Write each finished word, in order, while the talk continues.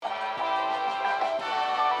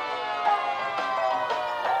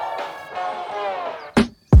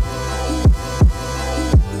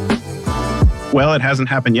Well, it hasn't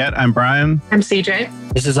happened yet. I'm Brian. I'm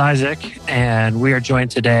CJ. This is Isaac, and we are joined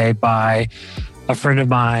today by a friend of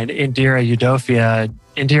mine, Indira Udofia.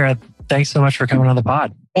 Indira, thanks so much for coming on the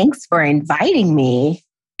pod. Thanks for inviting me.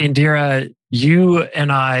 Indira, you and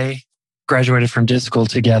I graduated from DIS school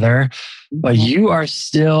together, but you are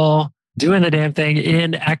still doing the damn thing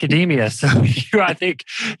in academia. So I think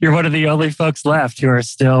you're one of the only folks left who are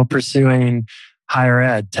still pursuing higher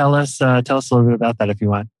ed. Tell us a little bit about that if you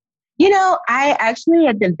want. You know, I actually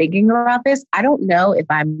had been thinking about this. I don't know if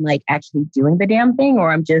I'm actually doing the damn thing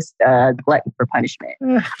or I'm just a glutton for punishment.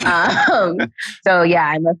 So yeah,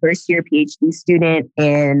 I'm a first year PhD student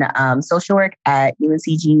in social work at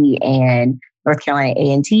UNCG and North Carolina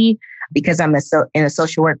A&T. Because I'm in a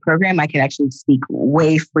social work program, I can actually speak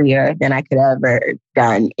way freer than I could ever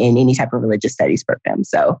done in any type of religious studies program.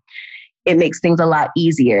 So it makes things a lot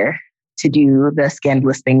easier to do the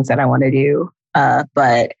scandalous things that I want to do.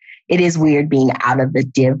 But it is weird being out of the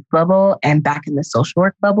div bubble and back in the social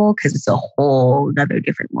work bubble because it's a whole other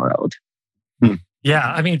different world.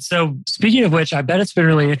 Yeah. I mean, so speaking of which, I bet it's been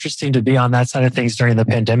really interesting to be on that side of things during the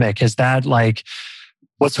pandemic. Is that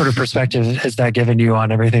what sort of perspective has that given you on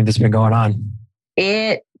everything that's been going on?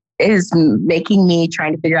 It is making me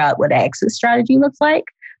trying to figure out what an exit strategy looks like,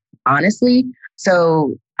 honestly.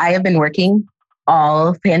 So I have been working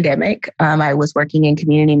all pandemic. I was working in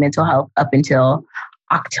community mental health up until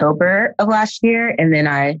October of last year. And then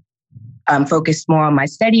I focused more on my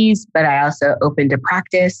studies, but I also opened a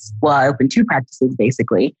practice. Well, I opened two practices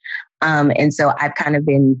basically. And so I've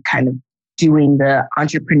been doing the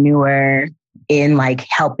entrepreneur in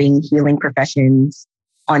helping healing professions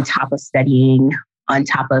on top of studying, on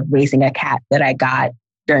top of raising a cat that I got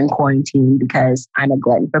during quarantine because I'm a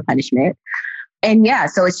glutton for punishment. And yeah,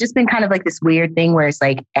 so it's just been this weird thing where it's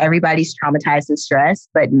everybody's traumatized and stressed,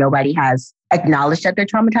 but nobody has acknowledged that they're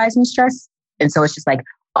traumatized and stressed. And so it's just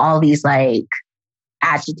all these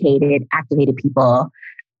agitated, activated people,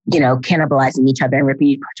 cannibalizing each other and ripping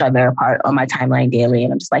each other apart on my timeline daily.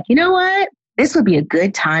 And I'm just you know what? This would be a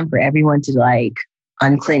good time for everyone to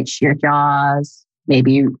unclench your jaws,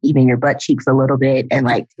 maybe even your butt cheeks a little bit and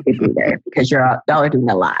take a breather because y'all are doing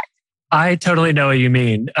a lot. I totally know what you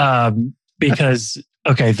mean. Because,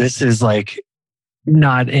 okay, this is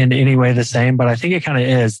not in any way the same, but I think it kind of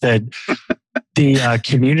is that the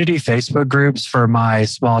community Facebook groups for my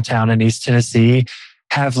small town in East Tennessee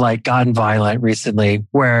have gotten violent recently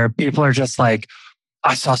where people are just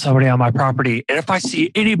I saw somebody on my property and if I see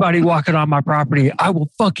anybody walking on my property, I will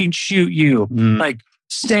fucking shoot you.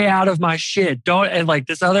 Stay out of my shit. Don't, and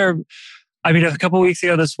this other, a couple of weeks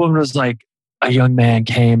ago, this woman was a young man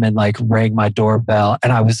came and rang my doorbell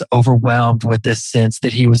and I was overwhelmed with this sense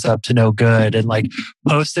that he was up to no good and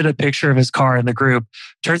posted a picture of his car in the group.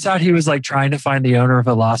 Turns out he was trying to find the owner of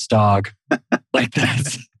a lost dog.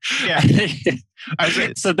 That's Yeah.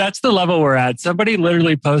 So that's the level we're at. Somebody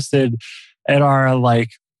literally posted at our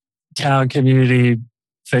town community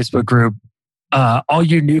Facebook group, all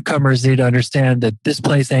you newcomers need to understand that this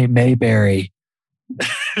place ain't Mayberry.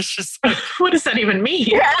 It's just what does that even mean?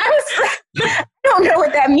 Yes. I don't know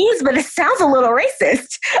what that means, but it sounds a little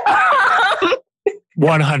racist.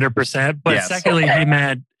 100%. But yes. Secondly, he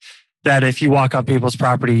meant that if you walk on people's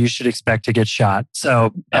property, you should expect to get shot.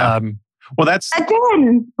 So, well, that's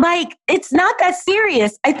again, it's not that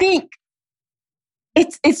serious. I think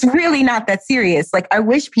it's really not that serious. I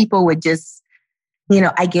wish people would just,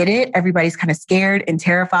 I get it. Everybody's kind of scared and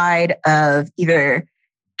terrified of either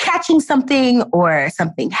catching something or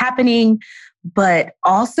something happening. But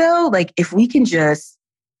also, if we can just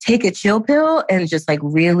take a chill pill and just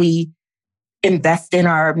really invest in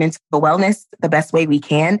our mental wellness the best way we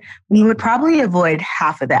can, we would probably avoid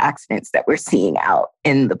half of the accidents that we're seeing out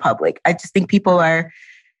in the public. I just think people are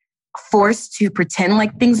forced to pretend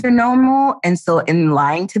like things are normal. And so in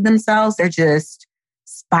lying to themselves, they're just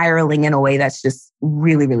spiraling in a way that's just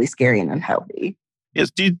really, really scary and unhealthy. Yes.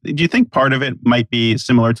 Do you think part of it might be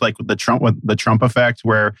similar to the Trump effect,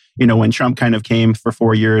 where when Trump kind of came for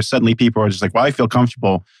 4 years, suddenly people are just well, I feel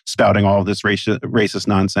comfortable spouting all of this racist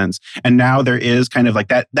nonsense, and now there is kind of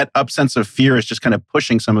that up sense of fear is just kind of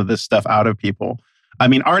pushing some of this stuff out of people.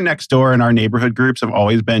 Our next door and our neighborhood groups have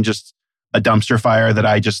always been just a dumpster fire that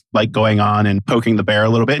I just like going on and poking the bear a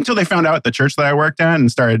little bit until they found out at the church that I worked at and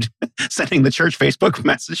started sending the church Facebook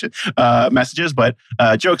messages. But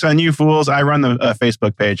joke's on you fools. I run the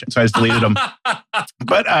Facebook page. So I just deleted them.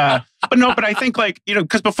 But I think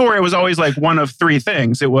because before it was always one of three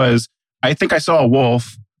things. It was, I think I saw a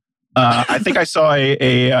wolf. I think I saw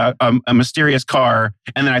a mysterious car,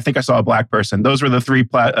 and then I think I saw a black person. Those were the three.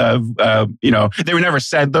 They were never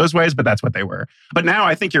said those ways, but that's what they were. But now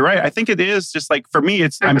I think you're right. I think it is just like for me,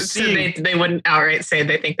 it's I'm So seeing. they wouldn't outright say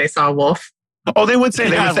they think they saw a wolf. Oh, they would say.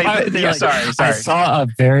 Sorry. I saw a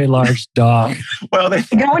very large dog. Well, I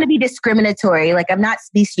don't want to be discriminatory. Like, I'm not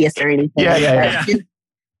specious or anything. Yeah.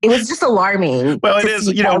 It was just alarming. Well, it is,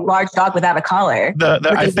 a large dog without a collar.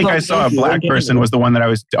 I think I saw a black person was the one that I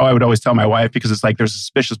would always tell my wife, because it's like there's a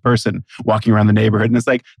suspicious person walking around the neighborhood, and it's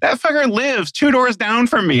like, that fucker lives 2 doors down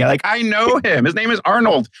from me. Like, I know him. His name is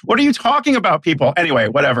Arnold. What are you talking about, people? Anyway,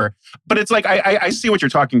 whatever. But it's like I see what you're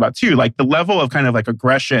talking about too. Like the level of kind of like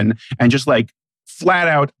aggression and just like flat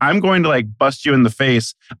out, I'm going to like bust you in the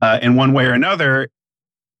face in one way or another.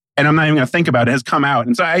 And I'm not even going to think about it, has come out.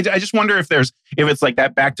 And so I just wonder if it's like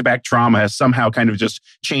that back-to-back trauma has somehow kind of just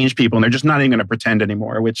changed people, and they're just not even going to pretend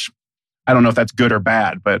anymore, which I don't know if that's good or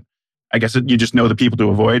bad, but I guess you just know the people to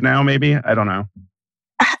avoid now, maybe. I don't know.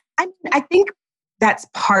 I think that's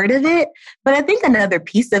part of it. But I think another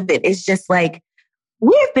piece of it is just like,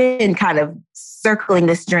 we've been kind of circling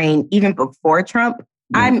this drain even before Trump.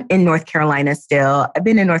 I'm in North Carolina still. I've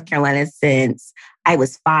been in North Carolina since I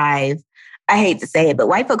was 5. I hate to say it, but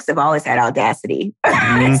white folks have always had audacity.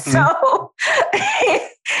 Mm-hmm. So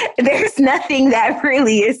there's nothing that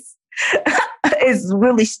really is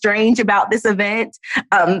really strange about this event.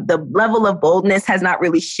 The level of boldness has not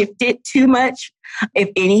really shifted too much. If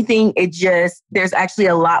anything, there's actually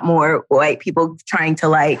a lot more white people trying to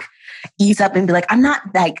like ease up and be like, I'm not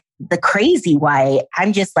like the crazy white.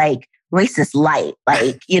 I'm just like racist light,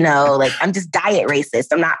 like, like I'm just diet racist.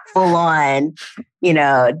 I'm not full on,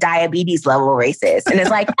 diabetes level racist. And it's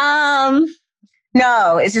like,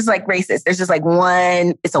 no, it's just like racist. There's just like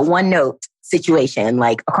it's a one note situation,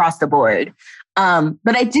 like across the board.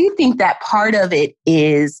 But I do think that part of it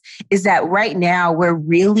is that right now we're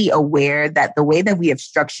really aware that the way that we have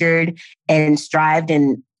structured and strived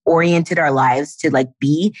and oriented our lives to like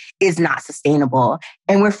be is not sustainable.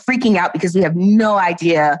 And we're freaking out because we have no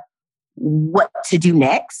idea what to do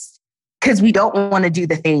next, because we don't want to do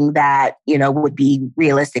the thing that, would be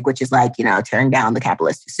realistic, which is like, tearing down the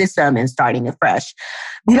capitalist system and starting afresh.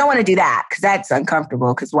 We don't want to do that because that's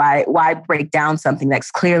uncomfortable, because why break down something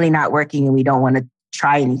that's clearly not working, and we don't want to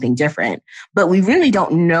try anything different. But we really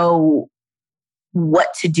don't know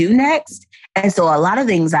what to do next. And so a lot of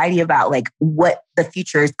the anxiety about like what the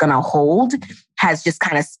future is going to hold has just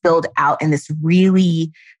kind of spilled out in this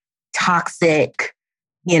really toxic,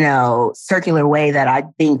 circular way that I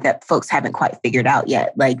think that folks haven't quite figured out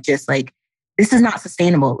yet. Like, just like, this is not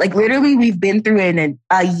sustainable. Like, literally, we've been through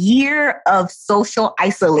a year of social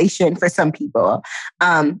isolation for some people,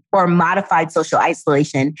 or modified social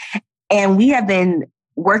isolation. And we have been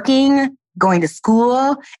working, going to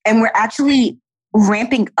school, and we're actually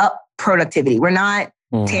ramping up productivity. We're not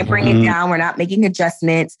tampering it down. We're not making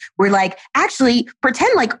adjustments. We're like, actually,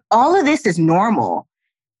 pretend like all of this is normal.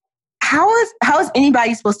 How is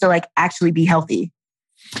anybody supposed to like actually be healthy?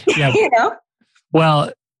 Yeah.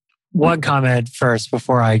 Well, one comment first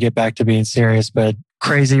before I get back to being serious, but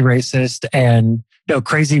crazy racist and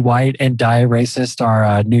crazy white and diet racist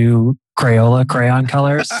are new Crayola crayon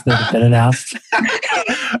colors that have been announced.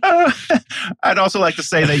 I'd also like to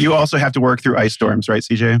say that you also have to work through ice storms, right,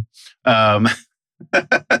 CJ?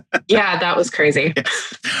 Yeah, that was crazy.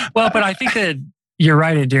 Well, but I think that you're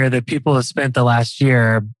right, Indira, that people have spent the last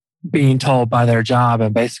year being told by their job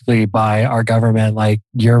and basically by our government, like,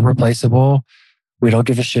 you're replaceable. We don't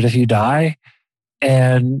give a shit if you die.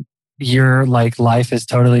 And your like life is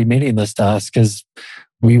totally meaningless to us because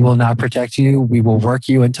we will not protect you. We will work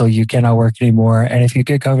you until you cannot work anymore. And if you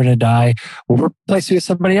get COVID and die, we'll replace you with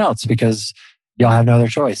somebody else because y'all have no other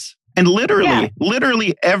choice. And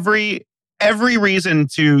literally every reason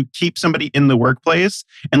to keep somebody in the workplace,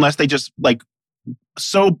 unless they just like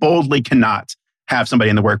so boldly cannot have somebody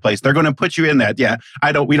in the workplace, they're going to put you in that. Yeah,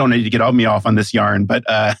 we don't need to get me off on this yarn, but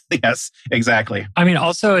yes, exactly. I mean,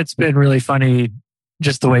 also it's been really funny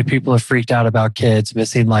just the way people have freaked out about kids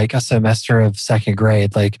missing like a semester of second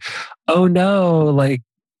grade. Like, oh no, like,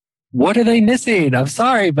 what are they missing? I'm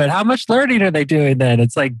sorry, but how much learning are they doing then?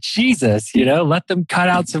 It's like, Jesus, let them cut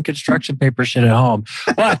out some construction paper shit at home.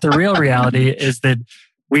 But the real reality is that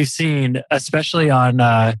we've seen, especially on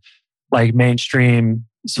like mainstream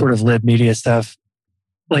sort of lib media stuff,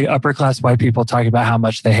 like upper class white people talking about how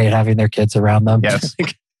much they hate having their kids around them. Yes.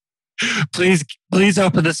 please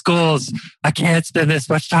open the schools. I can't spend this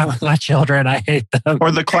much time with my children. I hate them.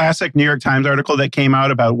 Or the classic New York Times article that came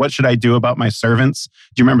out about what should I do about my servants?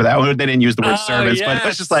 Do you remember that one? They didn't use the word servants, but it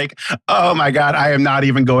was just like, oh my God, I am not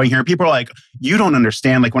even going here. People are like, you don't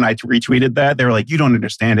understand. Like when I retweeted that, they were like, you don't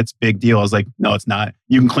understand. It's a big deal. I was like, no, it's not.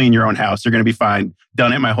 You can clean your own house. You're going to be fine.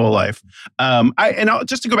 Done it my whole life.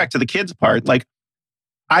 Just to go back to the kids part, like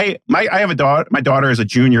I have a daughter. My daughter is a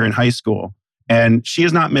junior in high school. And she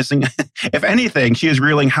is not missing, if anything, she is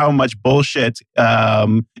reeling how much bullshit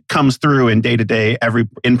comes through in day-to-day, every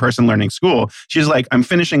in-person learning school. She's like, I'm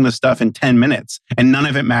finishing this stuff in 10 minutes and none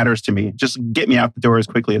of it matters to me. Just get me out the door as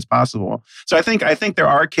quickly as possible. So I think there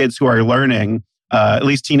are kids who are learning, at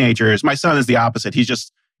least teenagers. My son is the opposite. He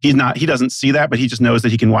doesn't see that, but he just knows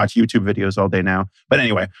that he can watch YouTube videos all day now. But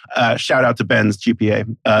anyway, shout out to Ben's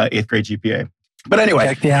GPA, 8th grade GPA. But anyway,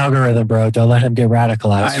 check the algorithm, bro. Don't let him get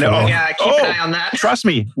radicalized. I know. Yeah, keep an eye on that. Trust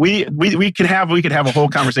me, we could have a whole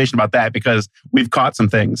conversation about that because we've caught some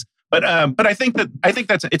things. But I think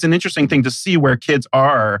it's an interesting thing to see where kids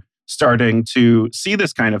are starting to see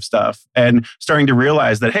this kind of stuff and starting to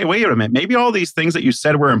realize that, hey, wait a minute, maybe all these things that you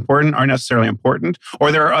said were important aren't necessarily important,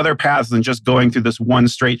 or there are other paths than just going through this one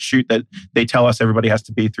straight chute that they tell us everybody has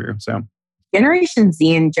to be through. So. Generation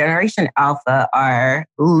Z and Generation Alpha are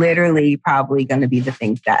literally probably going to be the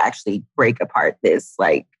things that actually break apart this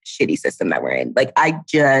like shitty system that we're in. Like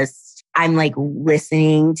I'm like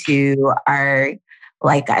listening to our,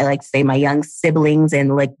 like I like to say my young siblings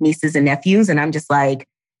and like nieces and nephews. And I'm just like,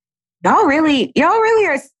 y'all really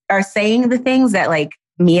are saying the things that like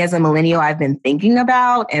me as a millennial I've been thinking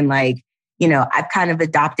about. And like, I've kind of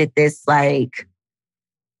adopted this like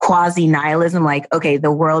quasi-nihilism, like, okay,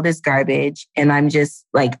 the world is garbage and I'm just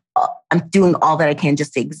like, I'm doing all that I can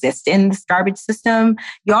just to exist in this garbage system.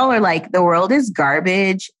 Y'all are like, the world is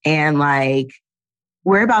garbage and like,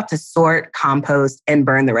 we're about to sort, compost, and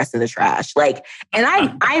burn the rest of the trash. Like, and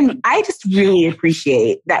I just really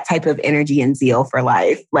appreciate that type of energy and zeal for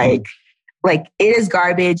life. Like it is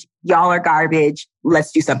garbage. Y'all are garbage.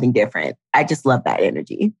 Let's do something different. I just love that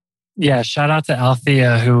energy. Yeah, shout out to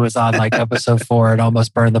Althea, who was on like episode 4 and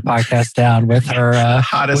almost burned the podcast down with her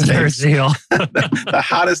hottest with her zeal. The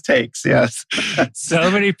hottest takes, yes. So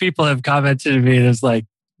many people have commented to me and it's like,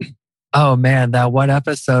 oh man, that one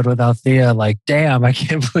episode with Althea, like, damn, I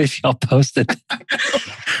can't believe y'all posted that.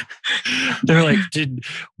 They're like,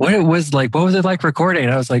 what was it like recording?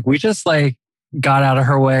 And I was like, we just like got out of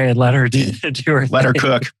her way and let her do her Let her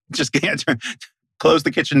cook. Just close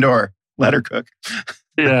the kitchen door. Let her cook.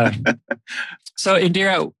 Yeah. So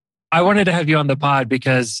Indira, I wanted to have you on the pod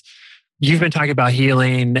because you've been talking about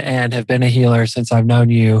healing and have been a healer since I've known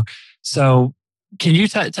you. So can you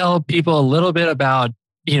tell people a little bit about,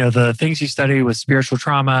 the things you study with spiritual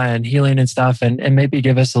trauma and healing and stuff, and maybe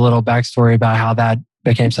give us a little backstory about how that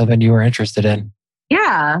became something you were interested in?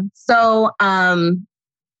 Yeah. So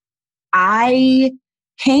I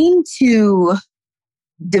came to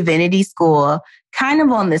divinity school kind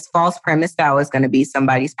of on this false premise that I was going to be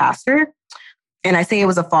somebody's pastor. And I say it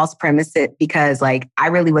was a false premise because like I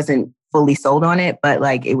really wasn't fully sold on it, but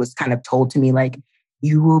like it was kind of told to me like,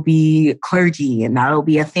 you will be clergy and that'll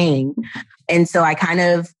be a thing. And so I kind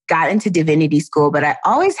of got into divinity school, but I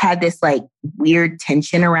always had this like weird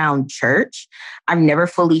tension around church. I've never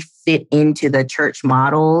fully fit into the church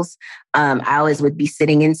models. I always would be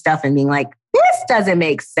sitting in stuff and being like, this doesn't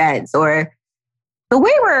make sense, or the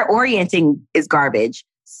way we're orienting is garbage.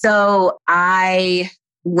 So I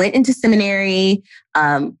went into seminary,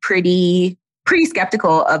 pretty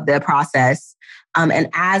skeptical of the process. And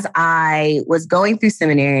as I was going through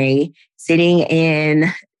seminary, sitting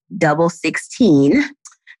in 016,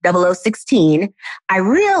 I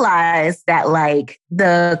realized that like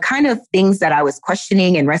the kind of things that I was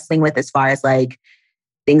questioning and wrestling with as far as like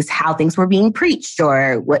how things were being preached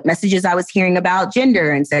or what messages I was hearing about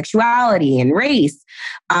gender and sexuality and race,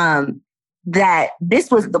 that this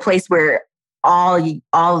was the place where all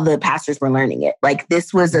the pastors were learning it. Like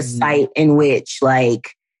this was a site in which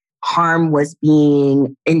like harm was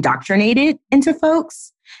being indoctrinated into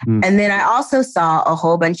folks. And then I also saw a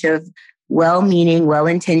whole bunch of well-meaning,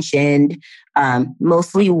 well-intentioned,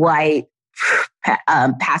 mostly white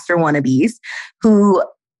pastor wannabes who,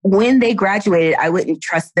 when they graduated, I wouldn't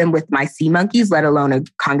trust them with my sea monkeys, let alone a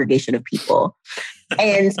congregation of people.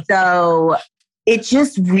 And so it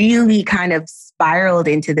just really kind of spiraled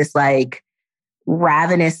into this like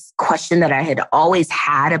ravenous question that I had always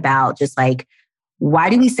had about just like, why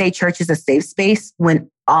do we say church is a safe space when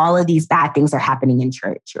all of these bad things are happening in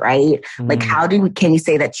church, right? Like, can we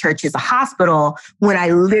say that church is a hospital when I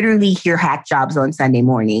literally hear hack jobs on Sunday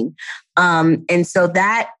morning? And so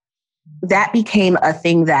that that became a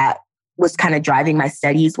thing that was kind of driving my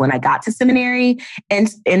studies when I got to seminary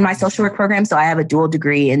and in my social work program. So I have a dual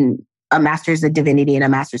degree in a master's of divinity and a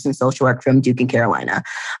master's in social work from Duke and Carolina.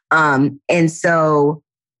 And so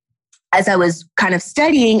as I was kind of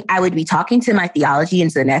studying, I would be talking to my theology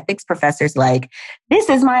and ethics professors like, this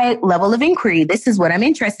is my level of inquiry. This is what I'm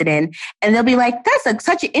interested in. And they'll be like, that's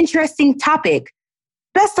such an interesting topic.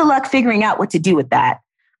 Best of luck figuring out what to do with that.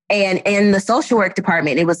 And in the social work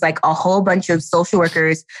department, it was like a whole bunch of social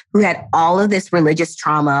workers who had all of this religious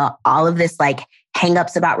trauma, all of this like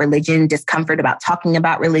hangups about religion, discomfort about talking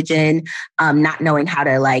about religion, not knowing how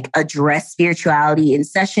to like address spirituality in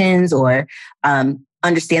sessions or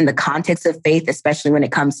understand the context of faith, especially when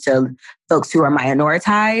it comes to folks who are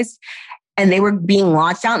minoritized. And they were being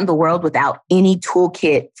launched out in the world without any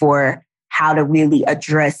toolkit for how to really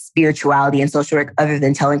address spirituality and social work other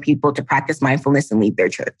than telling people to practice mindfulness and leave their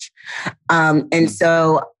church. And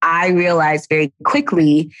so I realized very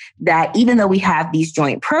quickly that even though we have these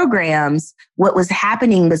joint programs, what was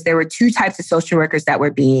happening was there were two types of social workers that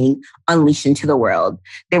were being unleashed into the world.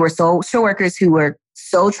 There were social workers who were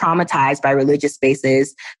so traumatized by religious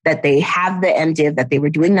spaces that they have the MDiv that they were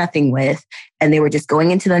doing nothing with, and they were just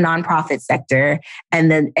going into the nonprofit sector, and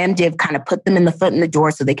then MDiv kind of put them in the foot in the door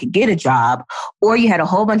so they could get a job. Or you had a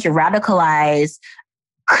whole bunch of radicalized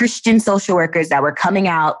Christian social workers that were coming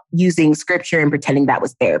out using scripture and pretending that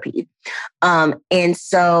was therapy. And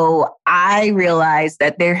so I realized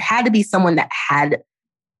that there had to be someone that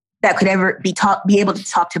could ever be able to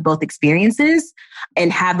talk to both experiences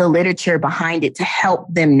and have the literature behind it to help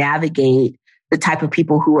them navigate the type of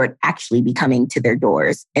people who are actually be coming to their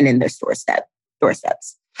doors and in their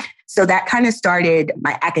doorsteps. So that kind of started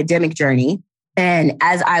my academic journey. And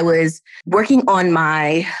as I was working on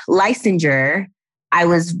my licensure, I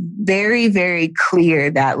was very, very clear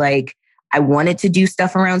that like, I wanted to do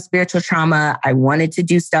stuff around spiritual trauma. I wanted to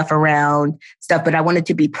do stuff around stuff, but I wanted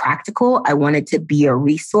to be practical. I wanted to be a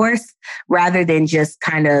resource rather than just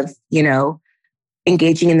kind of,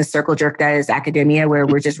 engaging in the circle jerk that is academia, where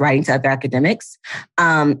we're just writing to other academics.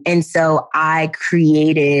 And so I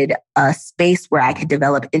created a space where I could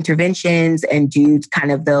develop interventions and do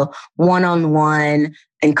kind of the one-on-one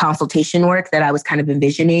and consultation work that I was kind of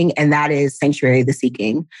envisioning. And that is Sanctuary of the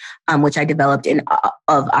Seeking, which I developed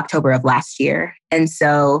of October of last year. And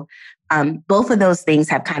so both of those things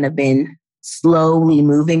have kind of been slowly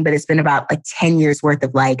moving, but it's been about like 10 years worth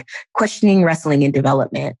of like questioning, wrestling, and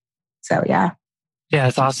development. So, yeah. Yeah,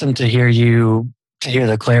 it's awesome to hear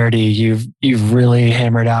the clarity you've really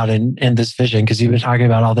hammered out in this vision, because you've been talking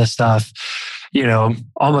about all this stuff,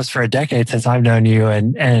 almost for a decade since I've known you,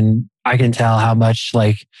 and I can tell how much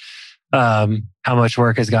how much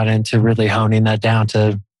work has gone into really honing that down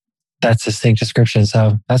to that succinct description.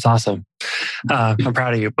 So that's awesome. I'm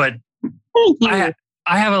proud of you. But I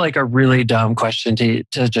have a really dumb question to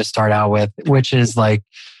just start out with, which is like,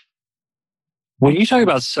 when you talk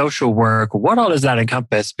about social work, what all does that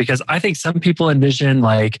encompass? Because I think some people envision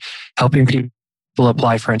like helping people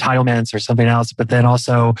apply for entitlements or something else, but then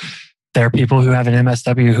also there are people who have an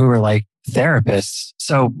MSW who are like therapists.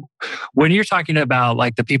 So when you're talking about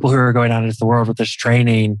like the people who are going out into the world with this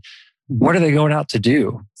training, what are they going out to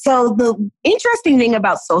do? So the interesting thing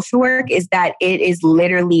about social work is that it is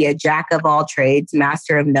literally a jack of all trades,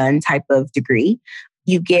 master of none type of degree.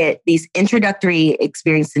 You get these introductory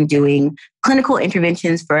experience in doing clinical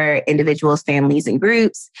interventions for individuals, families, and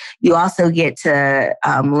groups. You also get to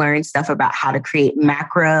learn stuff about how to create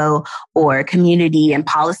macro or community and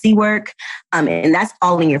policy work. And that's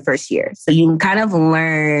all in your first year. So you can kind of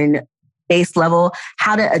learn base level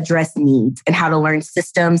how to address needs and how to learn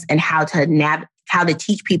systems and how to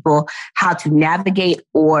teach people how to navigate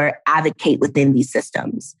or advocate within these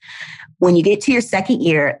systems. When you get to your second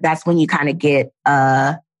year, that's when you kind of get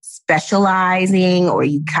specializing, or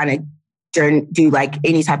you kind of do like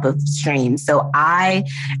any type of stream. So I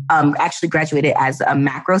actually graduated as a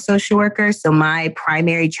macro social worker. So my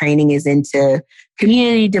primary training is into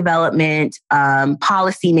community development,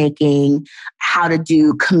 policy making, how to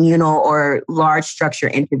do communal or large structure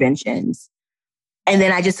interventions. And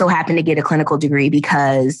then I just so happened to get a clinical degree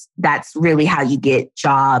because that's really how you get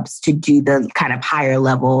jobs to do the kind of higher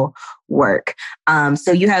level work.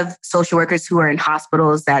 So you have social workers who are in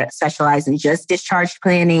hospitals that specialize in just discharge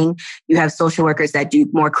planning. You have social workers that do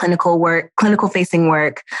more clinical facing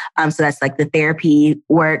work. So that's like the therapy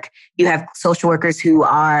work. You have social workers who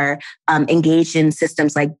are engaged in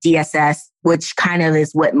systems like DSS, which kind of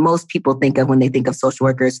is what most people think of when they think of social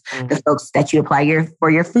workers. The folks that you apply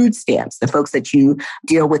for your food stamps, the folks that you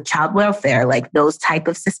deal with child welfare, like those type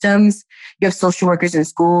of systems. You have social workers in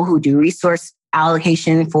school who do resource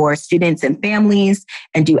allocation for students and families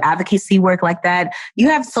and do advocacy work like that. You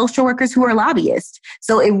have social workers who are lobbyists.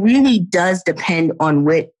 So it really does depend on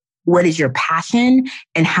what is your passion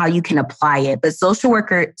and how you can apply it. But social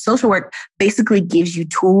work basically gives you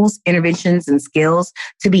tools, interventions, and skills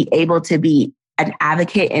to be able to be an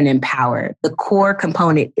advocate and empower. The core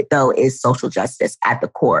component, though, is social justice at the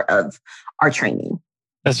core of our training.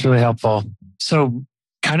 That's really helpful. So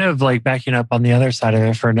kind of like backing up on the other side of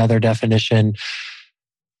it for another definition,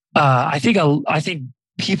 I think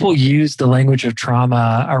people use the language of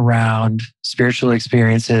trauma around spiritual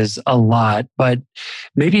experiences a lot, but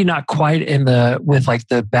maybe not quite with like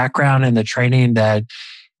the background and the training that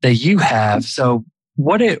you have. So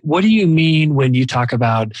what do you mean when you talk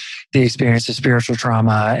about the experience of spiritual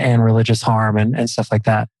trauma and religious harm and stuff like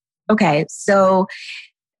that? Okay, so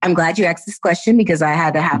I'm glad you asked this question because I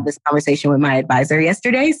had to have this conversation with my advisor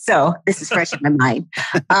yesterday. So this is fresh in my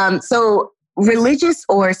mind. So religious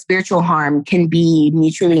or spiritual harm can be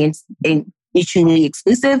mutually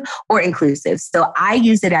exclusive or inclusive. So I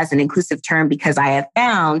use it as an inclusive term because I have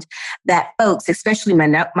found that folks, especially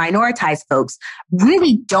minoritized folks,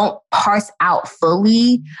 really don't parse out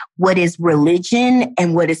fully what is religion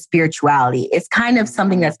and what is spirituality. It's kind of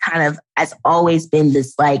something that's has always been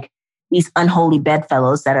this like these unholy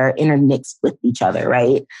bedfellows that are intermixed with each other,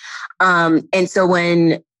 right? And so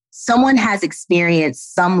when someone has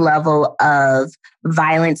experienced some level of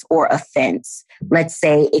violence or offense, let's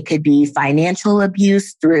say it could be financial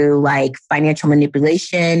abuse through like financial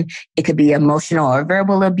manipulation. It could be emotional or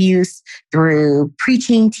verbal abuse through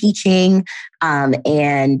preaching, teaching,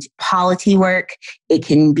 and polity work. It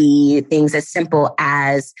can be things as simple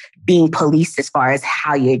as being policed as far as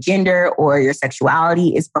how your gender or your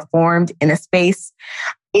sexuality is performed in a space.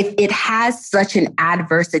 If it has such an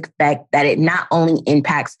adverse effect that it not only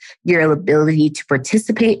impacts your ability to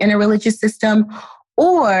participate in a religious system,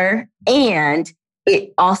 and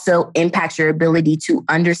it also impacts your ability to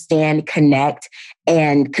understand, connect,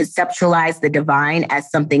 and conceptualize the divine as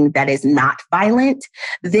something that is not violent,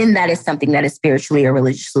 then that is something that is spiritually or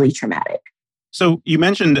religiously traumatic. So you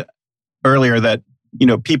mentioned earlier that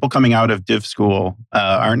people coming out of div school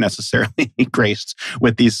aren't necessarily graced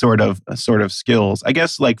with these sort of skills. I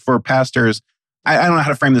guess like for pastors, I don't know how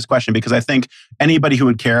to frame this question because I think anybody who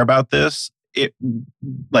would care about this,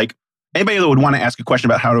 anybody that would want to ask a question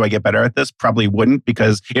about how do I get better at this probably wouldn't,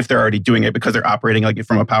 because if they're already doing it because they're operating like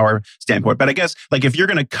from a power standpoint. But I guess like if you're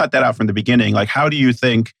going to cut that out from the beginning, like how do you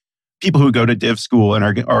think people who go to div school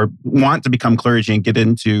and are want to become clergy and get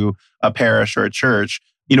into a parish or a church,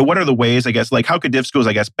 what are the ways, I guess, like how could div schools,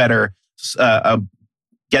 I guess, better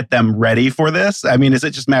get them ready for this? I mean, is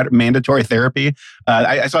it just mandatory therapy?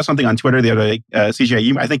 I saw something on Twitter the other day,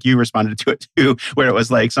 CJ, I think you responded to it too, where it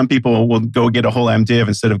was like some people will go get a whole MDiv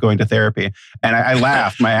instead of going to therapy. And I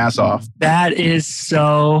laughed my ass off. That is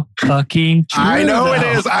so fucking true. I know it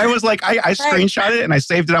is. I was like, I screenshot it and I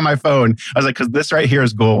saved it on my phone. I was like, because this right here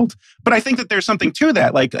is gold. But I think that there's something to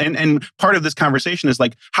that. Like, and part of this conversation is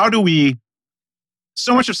like, how do we...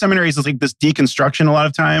 So much of seminaries is like this deconstruction a lot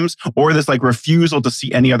of times, or this like refusal to see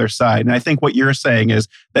any other side. And I think what you're saying is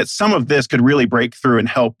that some of this could really break through and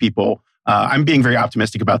help people. I'm being very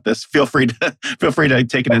optimistic about this. Feel free to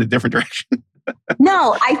take it in a different direction.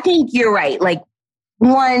 No, I think you're right. Like,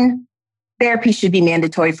 one, therapy should be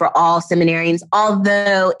mandatory for all seminarians,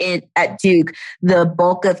 although at Duke, the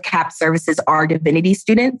bulk of CAP services are divinity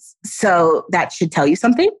students. So that should tell you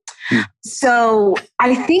something. So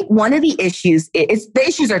I think one of the issues the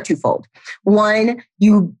issues are twofold. One,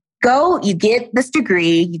 you get this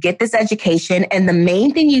degree, you get this education, and the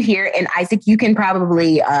main thing you hear, and Isaac, you can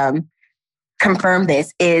probably confirm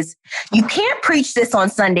this, is you can't preach this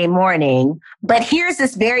on Sunday morning, but here's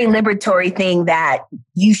this very liberatory thing that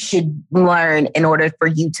you should learn in order for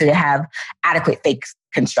you to have adequate faith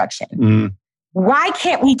construction. Mm. Why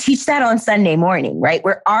can't we teach that on Sunday morning, right?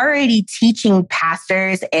 We're already teaching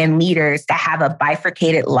pastors and leaders to have a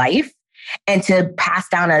bifurcated life and to pass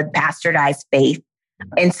down a bastardized faith.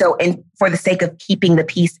 And for the sake of keeping the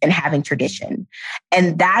peace and having tradition.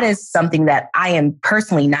 And that is something that I am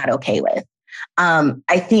personally not okay with.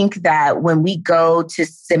 I think that when we go to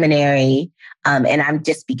seminary, and I'm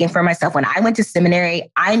just speaking for myself, when I went to seminary,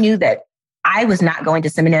 I knew that I was not going to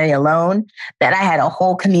seminary alone, that I had a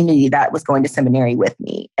whole community that was going to seminary with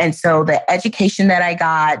me. And so the education that I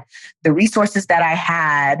got, the resources that I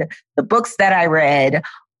had, the books that I read,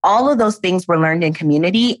 all of those things were learned in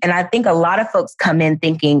community. And I think a lot of folks come in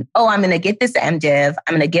thinking, oh, I'm going to get this MDiv.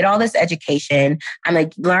 I'm going to get all this education. I'm going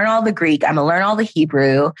to learn all the Greek. I'm going to learn all the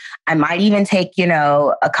Hebrew. I might even take,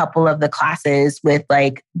 a couple of the classes with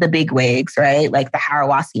like the bigwigs, right? Like the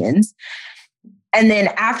Harawasians. And then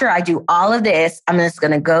after I do all of this, I'm just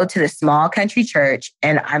going to go to the small country church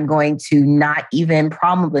and I'm going to not even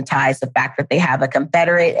problematize the fact that they have a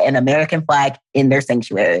Confederate and American flag in their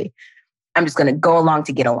sanctuary. I'm just going to go along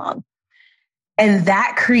to get along. And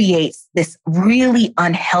that creates this really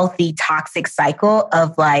unhealthy, toxic cycle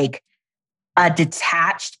of like a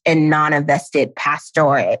detached and non-invested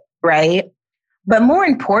pastorate, right? But more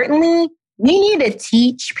importantly, we need to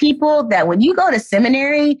teach people that when you go to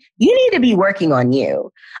seminary, you need to be working on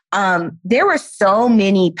you. There were so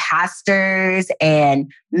many pastors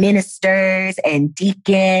and ministers and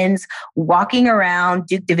deacons walking around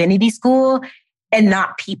Duke Divinity School and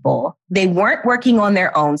not people. They weren't working on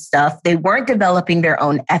their own stuff. They weren't developing their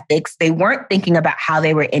own ethics. They weren't thinking about how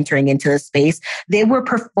they were entering into the space. They were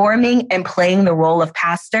performing and playing the role of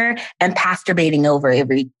pastor and masturbating over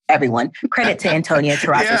everyone. Credit to Antonia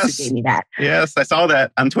Terrazas Yes. who gave me that. Yes, I saw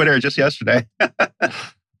that on Twitter just yesterday.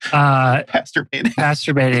 Masturbating.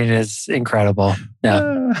 Masturbating is incredible.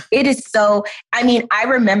 Yeah. It is so, I mean, I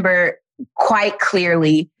remember quite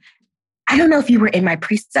clearly, I don't know if you were in my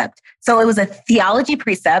precept. So it was a theology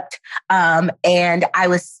precept. And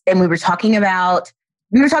we were talking about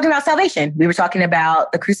salvation. We were talking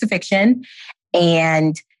about the crucifixion.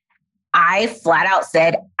 And I flat out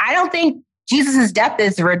said, I don't think Jesus' death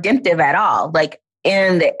is redemptive at all. Like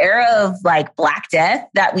in the era of like Black death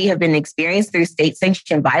that we have been experiencing through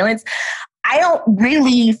state-sanctioned violence, I don't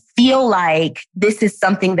really feel like this is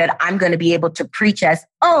something that I'm going to be able to preach as,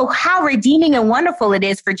 oh, how redeeming and wonderful it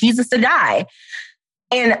is for Jesus to die.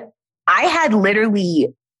 And I had literally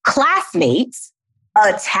classmates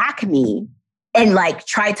attack me and like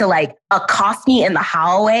try to like accost me in the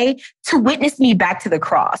hallway to witness me back to the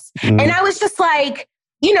cross. And I was just like,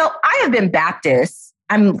 you know, I have been Baptist.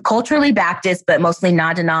 I'm culturally Baptist, but mostly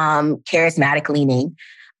non-denom, charismatic leaning.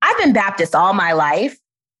 I've been Baptist all my life.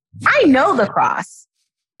 I know the cross.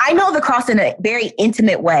 I know the cross in a very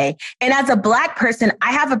intimate way. And as a Black person,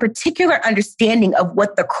 I have a particular understanding of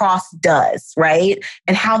what the cross does, right?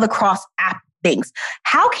 And how the cross things.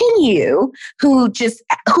 How can you, who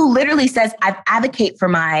literally says, I advocate for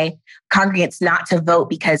my congregants not to vote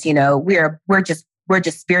because, you know, we're just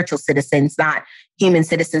spiritual citizens, not human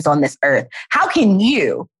citizens on this earth. How can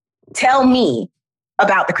you tell me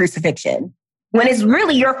about the crucifixion when it's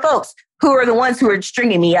really your folks who are the ones who are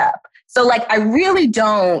stringing me up? So like, I really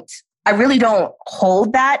don't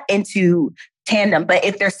hold that into tandem. But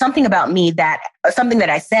if there's something about me something that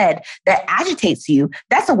I said that agitates you,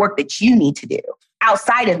 that's a work that you need to do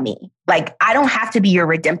outside of me. Like, I don't have to be your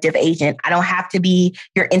redemptive agent. I don't have to be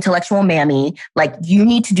your intellectual mammy. Like, you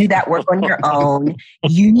need to do that work on your own.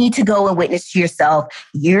 You need to go and witness to yourself.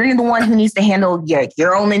 You're the one who needs to handle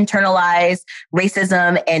your own internalized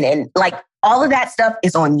racism and like, all of that stuff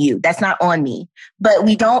is on you. That's not on me. But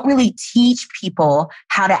we don't really teach people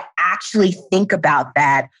how to actually think about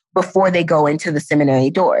that before they go into the seminary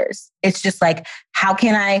doors. It's just like, how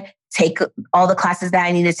can I take all the classes that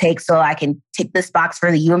I need to take so I can tick this box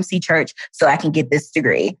for the UMC church so I can get this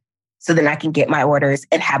degree so then I can get my orders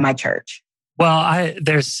and have my church? Well,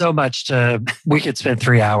 there's so much we could spend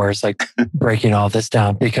 3 hours like breaking all this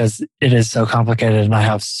down because it is so complicated and I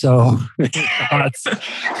have so many thoughts.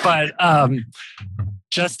 But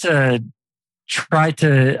just to try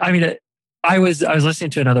to, I mean, I was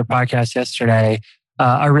listening to another podcast yesterday,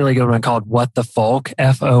 a really good one called What the Folk,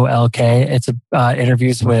 FOLK. It's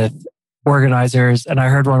interviews with organizers. And I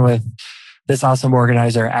heard one with this awesome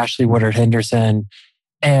organizer, Ashley Woodard Henderson.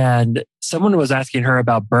 And someone was asking her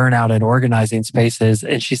about burnout and organizing spaces.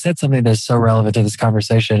 And she said something that's so relevant to this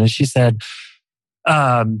conversation. And she said,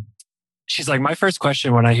 she's like, my first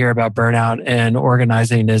question when I hear about burnout and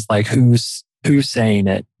organizing is like, who's saying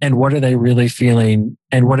it? And what are they really feeling?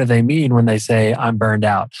 And what do they mean when they say I'm burned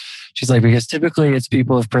out? She's like, because typically it's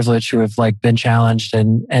people of privilege who have like been challenged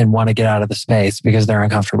and want to get out of the space because they're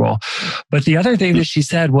uncomfortable. But the other thing that she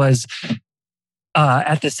said was,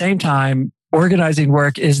 at the same time, organizing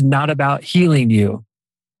work is not about healing you.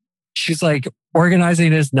 She's like,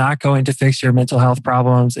 organizing is not going to fix your mental health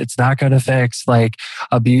problems. It's not going to fix like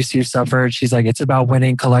abuse you suffered. She's like, it's about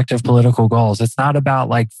winning collective political goals. It's not about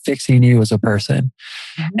like fixing you as a person.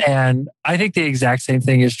 Mm-hmm. And I think the exact same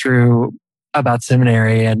thing is true about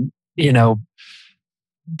seminary. And, you know,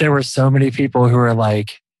 there were so many people who were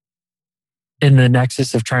like in the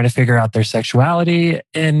nexus of trying to figure out their sexuality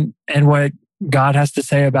and what God has to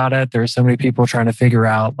say about it. There are so many people trying to figure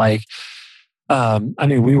out like, I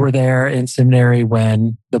mean, we were there in seminary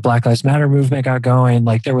when the Black Lives Matter movement got going.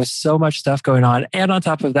 Like there was so much stuff going on. And on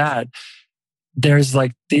top of that, there's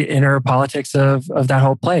like the inner politics of that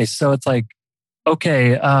whole place. So it's like,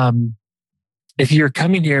 okay, if you're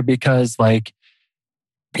coming here because like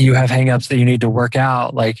you have hangups that you need to work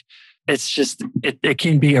out. Like it's just, it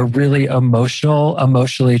can be a really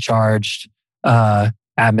emotionally charged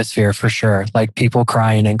atmosphere for sure. Like people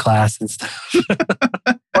crying in class and stuff.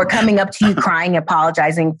 Or coming up to you crying,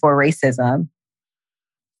 apologizing for racism.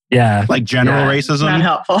 Yeah. Like general racism? Not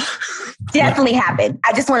helpful. Definitely happened.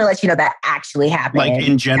 I just want to let you know that actually happened. Like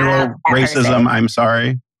in general racism, I'm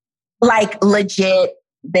sorry. Like legit,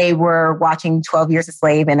 they were watching 12 Years a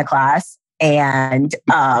Slave in a class. And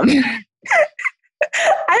I don't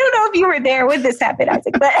know if you were there when this happened,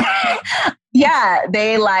 Isaac, but yeah,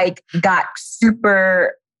 they like got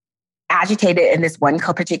super agitated in this one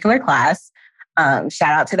particular class. Shout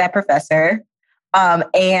out to that professor.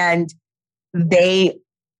 And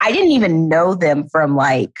I didn't even know them from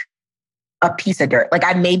like a piece of dirt. Like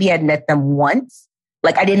I maybe had met them once.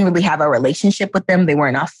 Like I didn't really have a relationship with them. They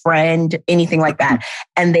weren't a friend, anything like that.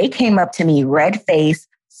 And they came up to me red-faced,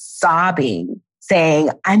 sobbing, saying,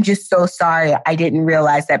 "I'm just so sorry. I didn't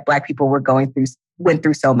realize that Black people went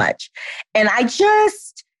through so much." And I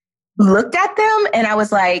just looked at them and I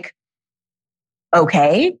was like,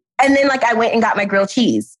 okay. And then like I went and got my grilled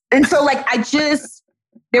cheese. And so like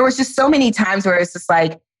there was just so many times where it's just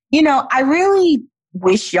like, I really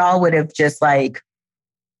wish y'all would have just like,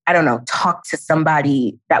 I don't know, talked to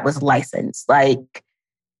somebody that was licensed. Like,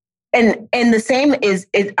 and the same is,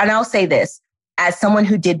 and I'll say this, as someone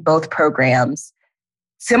who did both programs,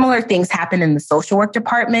 similar things happen in the social work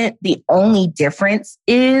department. The only difference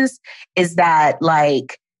is that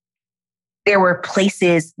like, there were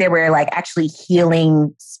like actually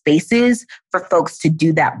healing spaces for folks to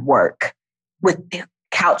do that work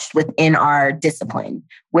couched within our discipline.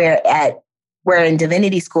 Where in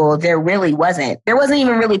divinity school, there wasn't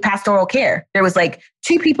even really pastoral care. There was like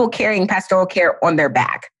 2 people carrying pastoral care on their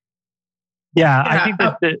back. Yeah. I think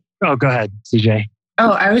that, go ahead, CJ.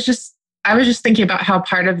 Oh, I was just thinking about how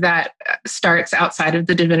part of that starts outside of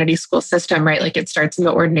the divinity school system, right? Like it starts in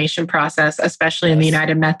the ordination process, especially in the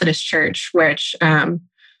United Methodist Church, which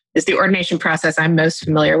is the ordination process I'm most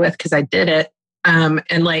familiar with because I did it.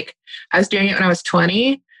 And like I was doing it when I was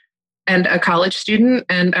 20 and a college student,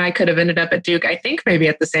 and I could have ended up at Duke, I think maybe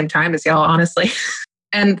at the same time as y'all, honestly.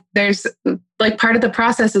 And there's like part of the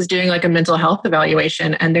process is doing like a mental health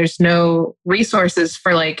evaluation, and there's no resources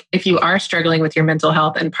for like if you are struggling with your mental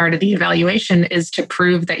health, and part of the evaluation is to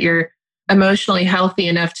prove that you're emotionally healthy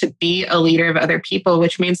enough to be a leader of other people,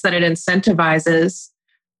 which means that it incentivizes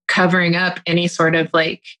covering up any sort of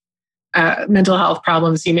like mental health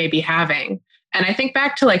problems you may be having. And I think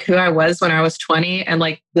back to like who I was when I was 20 and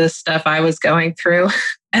like the stuff I was going through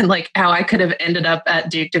and like how I could have ended up at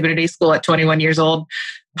Duke Divinity School at 21 years old,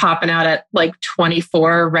 popping out at like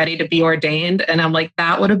 24, ready to be ordained. And I'm like,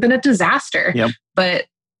 that would have been a disaster. Yep. But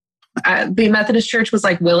the Methodist Church was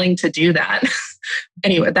like willing to do that.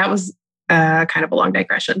 Anyway, that was kind of a long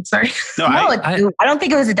digression. Sorry. No, I don't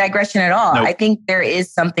think it was a digression at all. Nope. I think there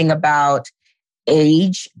is something about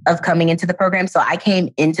age of coming into the program. So I came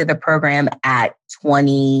into the program at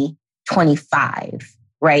 25,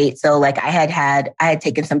 right? So like I had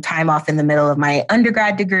taken some time off in the middle of my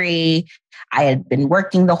undergrad degree. I had been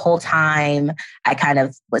working the whole time. I kind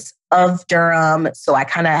of was of Durham. So I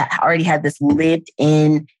kind of already had this lived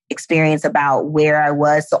in experience about where I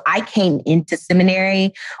was. So I came into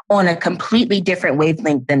seminary on a completely different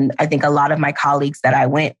wavelength than I think a lot of my colleagues that I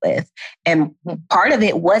went with. And part of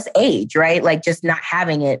it was age, right? Like just not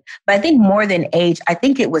having it. But I think more than age, I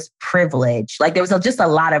think it was privilege. Like there was just a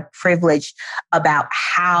lot of privilege about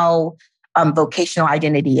how vocational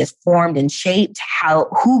identity is formed and shaped,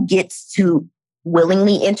 who gets to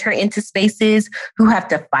willingly enter into spaces, who have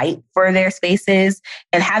to fight for their spaces,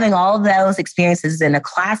 and having all of those experiences in a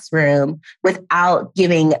classroom without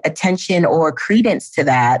giving attention or credence to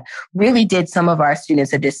that really did some of our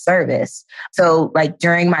students a disservice. So like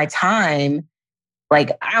during my time, like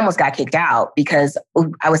I almost got kicked out because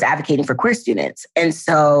I was advocating for queer students. And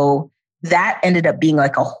so that ended up being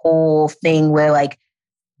like a whole thing where like,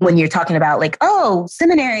 when you're talking about like, oh,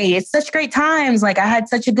 seminary, it's such great times. Like I had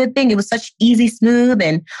such a good thing. It was such easy, smooth,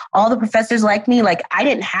 and all the professors liked me. Like I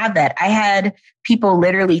didn't have that. I had people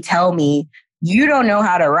literally tell me, you don't know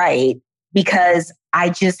how to write because I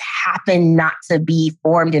just happen not to be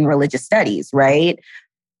formed in religious studies, right?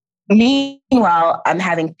 Meanwhile, I'm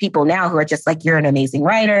having people now who are just like, you're an amazing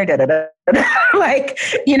writer, da, da, da, da. Like,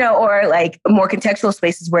 or like more contextual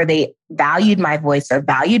spaces where they valued my voice or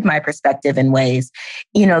valued my perspective in ways.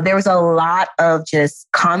 There was a lot of just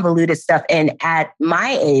convoluted stuff. And at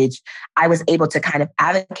my age, I was able to kind of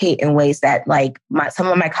advocate in ways that like some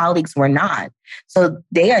of my colleagues were not. So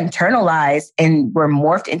they internalized and were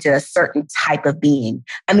morphed into a certain type of being.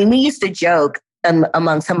 I mean, we used to joke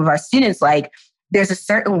among some of our students, like there's a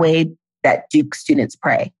certain way that Duke students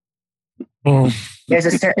pray. There's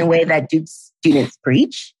a certain way that Duke students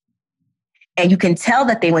preach. And you can tell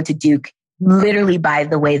that they went to Duke literally by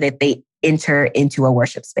the way that they enter into a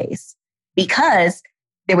worship space, because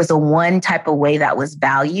there was a one type of way that was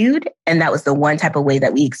valued. And that was the one type of way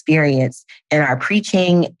that we experienced in our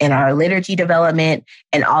preaching, in our liturgy development,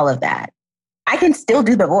 and all of that. I can still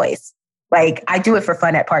do the voice. Like I do it for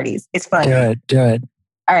fun at parties. It's fun. Do it.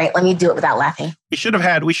 All right, let me do it without laughing. We should have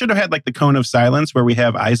had like the cone of silence where we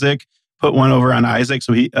have Isaac put one over on Isaac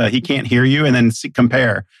so he can't hear you, and then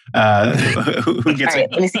compare who gets All right,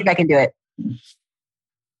 it. let me see if I can do it.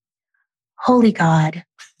 Holy God,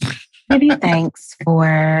 we give you thanks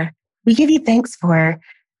for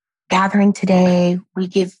gathering today.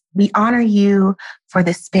 We honor you for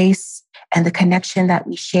the space and the connection that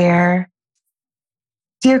we share.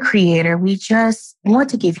 Dear Creator, we just want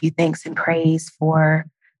to give you thanks and praise for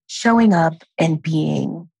showing up and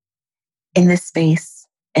being in this space,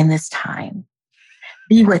 in this time.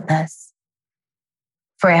 Be with us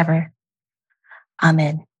forever.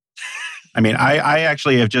 Amen. I mean, I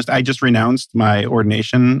actually have just renounced my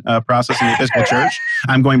ordination process in the Episcopal Church.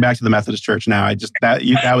 I'm going back to the Methodist Church now.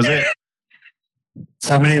 That was it.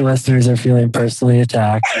 So many listeners are feeling personally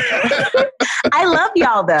attacked. I love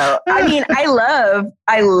y'all though. I mean, I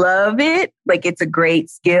love it. Like it's a great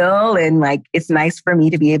skill and like it's nice for me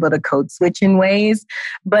to be able to code switch in ways.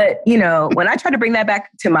 But you know, when I tried to bring that back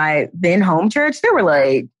to my then home church, they were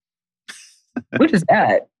like, what is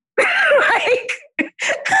that? Like,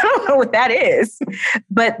 I don't know what that is.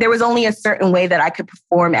 But there was only a certain way that I could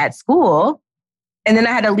perform at school. And then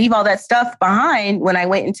I had to leave all that stuff behind when I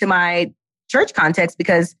went into my church context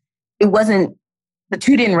because the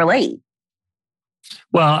two didn't relate.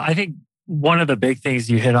 Well, I think one of the big things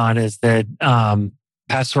you hit on is that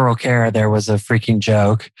pastoral care, there was a freaking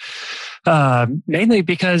joke. Mainly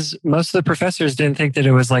because most of the professors didn't think that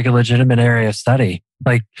it was like a legitimate area of study.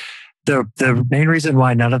 Like the main reason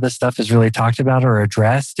why none of this stuff is really talked about or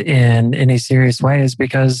addressed in any serious way is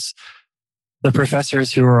because the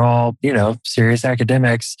professors who are all, serious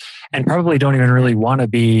academics and probably don't even really want to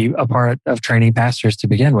be a part of training pastors to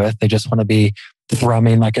begin with. They just want to be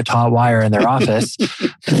thrumming like a taut wire in their office.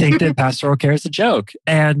 Think that pastoral care is a joke.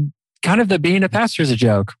 And kind of the being a pastor is a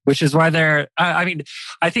joke, which is why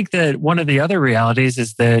I think that one of the other realities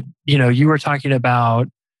is that, you were talking about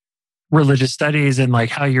religious studies and like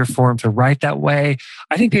how you're formed to write that way.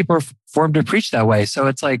 I think people are formed to preach that way. So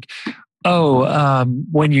it's like,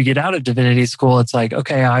 when you get out of divinity school, it's like,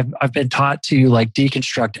 okay, I've been taught to like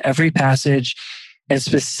deconstruct every passage and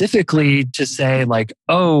specifically to say like,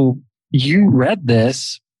 oh, you read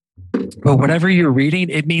this, but whatever you're reading,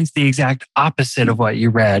 it means the exact opposite of what you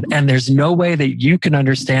read. And there's no way that you can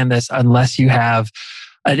understand this unless you have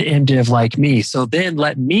an MDiv like me. So then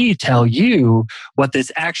let me tell you what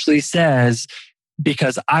this actually says,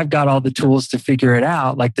 because I've got all the tools to figure it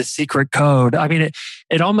out, like the secret code. I mean,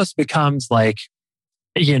 it almost becomes like,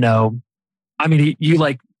 you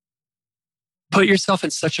like put yourself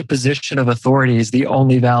in such a position of authority as the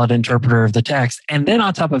only valid interpreter of the text. And then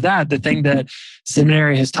on top of that, the thing that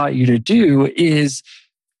seminary has taught you to do is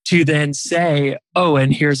to then say, oh,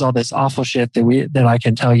 and here's all this awful shit that I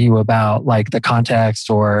can tell you about, like the context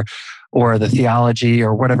or the theology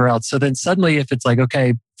or whatever else. So then suddenly if it's like,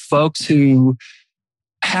 okay, folks who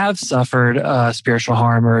have suffered spiritual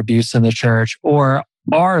harm or abuse in the church or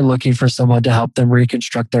are looking for someone to help them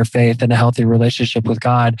reconstruct their faith and a healthy relationship with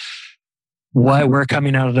God, what we're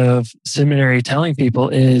coming out of seminary telling people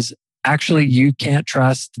is actually you can't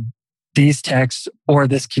trust these texts or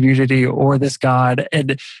this community or this God.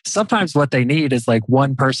 And sometimes what they need is like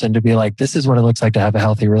one person to be like, this is what it looks like to have a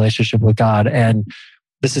healthy relationship with God. And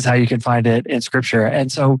this is how you can find it in scripture.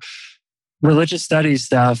 And so religious studies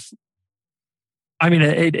stuff, I mean,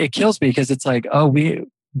 it kills me because it's like, oh, we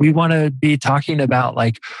want to be talking about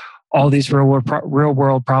like all these real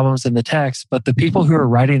world problems in the text, but the people who are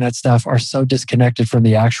writing that stuff are so disconnected from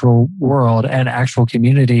the actual world and actual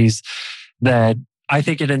communities that I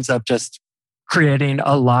think it ends up just creating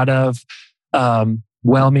a lot of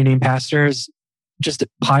well-meaning pastors just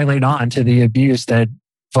piling on to the abuse that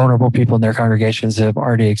vulnerable people in their congregations have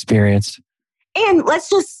already experienced. And let's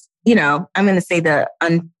just, I'm going to say the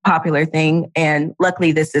unpopular thing. And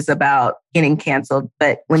luckily this is about getting canceled.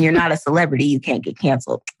 But when you're not a celebrity, you can't get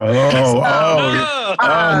canceled. No,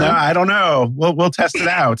 I don't know. We'll test it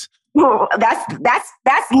out. Well,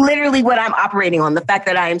 that's literally what I'm operating on. The fact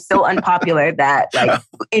that I am so unpopular that like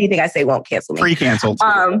anything I say won't cancel me. Pre-canceled.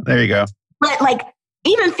 There you go. But like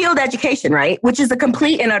even field education, right? Which is a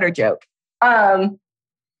complete and utter joke.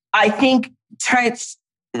 I think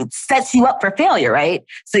sets you up for failure, right?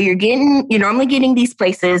 So you're normally getting these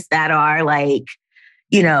places that are like,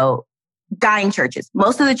 dying churches.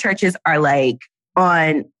 Most of the churches are like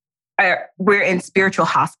we're in spiritual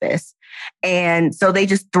hospice. And so they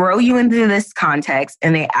just throw you into this context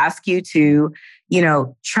and they ask you to,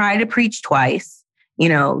 try to preach twice.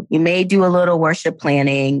 You may do a little worship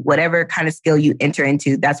planning, whatever kind of skill you enter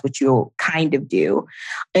into, that's what you'll kind of do.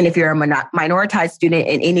 And if you're a minoritized student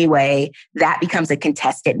in any way, that becomes a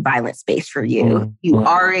contested violent space for you. Mm-hmm. You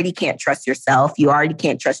already can't trust yourself. You already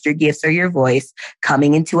can't trust your gifts or your voice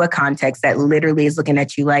coming into a context that literally is looking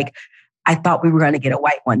at you like, I thought we were going to get a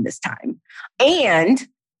white one this time. And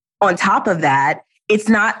on top of that, there's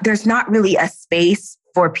not really a space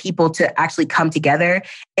for people to actually come together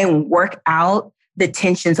and work out the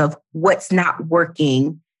tensions of what's not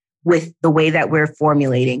working with the way that we're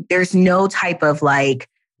formulating. There's no type of like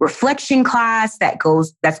reflection class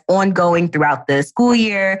that's ongoing throughout the school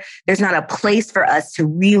year. There's not a place for us to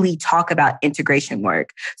really talk about integration work.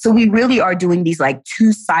 So we really are doing these like two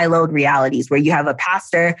siloed realities where you have a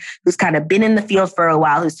pastor who's kind of been in the field for a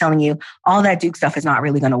while, who's telling you all that Duke stuff is not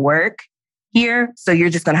really going to work here. So you're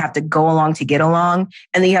just going to have to go along to get along.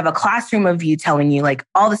 And then you have a classroom of you telling you like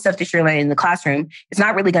all the stuff that you're learning in the classroom is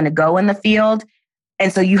not really going to go in the field.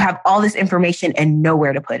 And so you have all this information and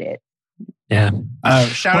nowhere to put it. Yeah. I'm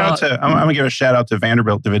going to give a shout out to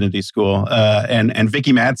Vanderbilt Divinity School and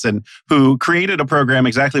Vicki Madsen, who created a program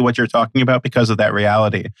exactly what you're talking about because of that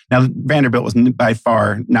reality. Now, Vanderbilt was by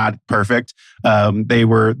far not perfect.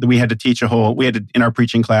 We had to teach in our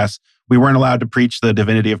preaching class, we weren't allowed to preach the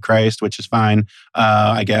divinity of Christ, which is fine,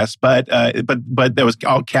 I guess. But that was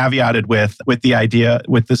all caveated with the idea,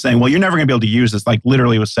 with the saying, well, you're never going to be able to use this. Like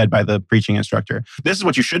literally was said by the preaching instructor. This is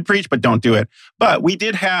what you should preach, but don't do it. But we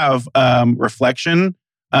did have reflection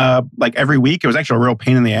like every week. It was actually a real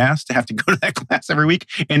pain in the ass to have to go to that class every week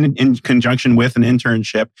in conjunction with an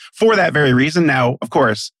internship for that very reason. Now, of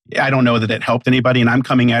course, I don't know that it helped anybody, and I'm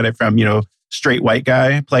coming at it from, straight white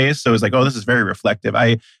guy place. So it's like, oh, this is very reflective.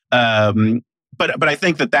 But I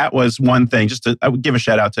think that was one thing. I would give a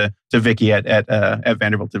shout out to Vicki at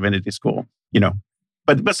Vanderbilt Divinity School.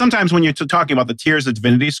 But sometimes when you're talking about the tiers of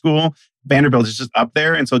Divinity School, Vanderbilt is just up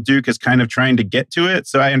there, and so Duke is kind of trying to get to it.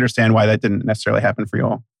 So I understand why that didn't necessarily happen for you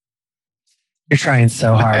all. You're trying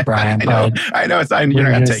so hard, Brian. I know. You're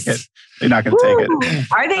not going to take it. They're not going to take it.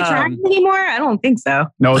 Are they trying anymore? I don't think so.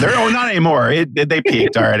 No, they're not anymore. They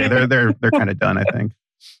peaked already. They're kind of done, I think.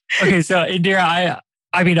 Okay, so Indira,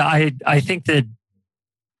 I think that,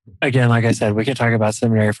 again, like I said, we could talk about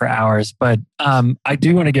seminary for hours, but I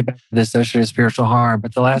do want to get back to the social and spiritual harm.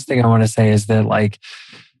 But the last thing I want to say is that, like,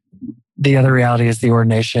 the other reality is the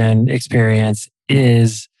ordination experience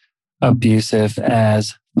is abusive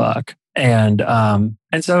as fuck. And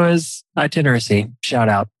so is itineracy. Shout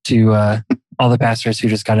out to all the pastors who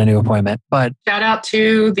just got a new appointment. But shout out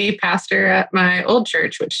to the pastor at my old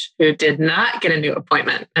church, who did not get a new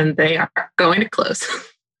appointment, and they are going to close.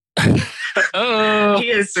 Oh,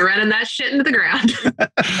 he is running that shit into the ground.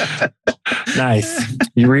 Nice.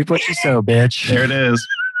 You reap what you sow, bitch. There it is.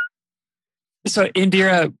 So,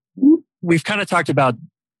 Indira, we've kind of talked about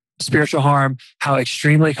spiritual harm, how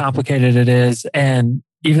extremely complicated it is, and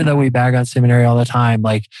even though we bag on seminary all the time,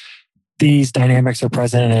 like these dynamics are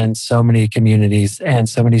present in so many communities and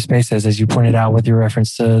so many spaces, as you pointed out with your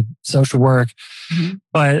reference to social work. Mm-hmm.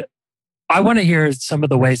 But I want to hear some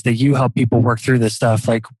of the ways that you help people work through this stuff.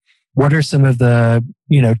 Like, what are some of the,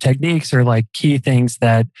 techniques or like key things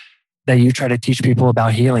that you try to teach people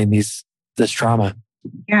about healing this trauma?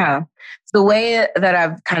 Yeah. So the way that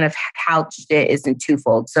I've kind of couched it is in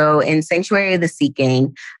twofold. So in Sanctuary of the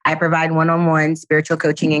Seeking, I provide one-on-one spiritual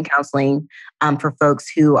coaching and counseling for folks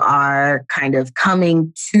who are kind of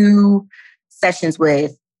coming to sessions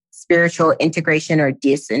with spiritual integration or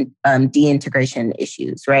deintegration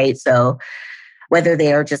issues, right? So whether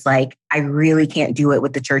they are just like, I really can't do it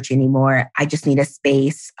with the church anymore, I just need a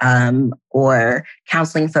space, or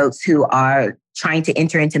counseling folks who are trying to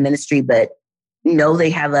enter into ministry, but know they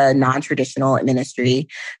have a non-traditional ministry,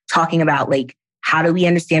 talking about like, how do we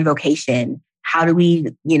understand vocation? How do we,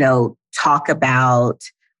 talk about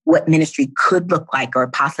what ministry could look like or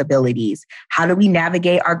possibilities? How do we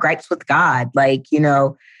navigate our gripes with God? Like,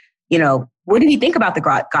 what do we think about the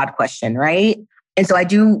God question, right? And so I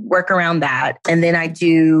do work around that. And then I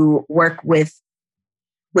do work with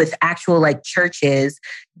actual like churches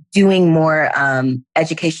doing more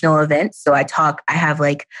educational events. So I have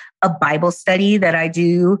like a Bible study that I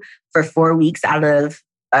do for 4 weeks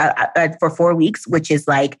for 4 weeks, which is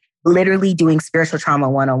like literally doing spiritual trauma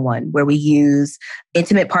one-on-one, where we use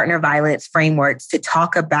intimate partner violence frameworks to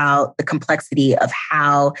talk about the complexity of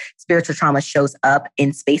how spiritual trauma shows up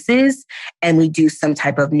in spaces. And we do some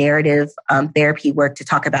type of narrative therapy work to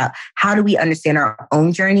talk about how do we understand our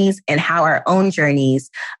own journeys and how our own journeys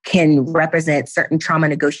can represent certain trauma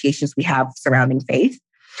negotiations we have surrounding faith.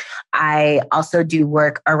 I also do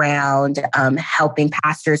work around helping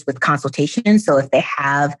pastors with consultation. So if they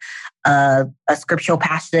have a scriptural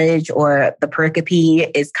passage or the pericope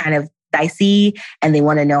is kind of dicey and they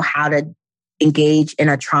want to know how to engage in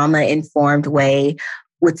a trauma-informed way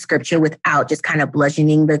with scripture without just kind of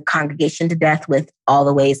bludgeoning the congregation to death with all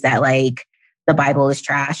the ways that like the Bible is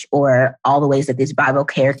trash or all the ways that these Bible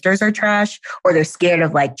characters are trash, or they're scared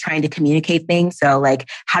of like trying to communicate things. So like,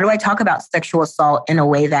 how do I talk about sexual assault in a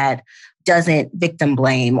way that doesn't victim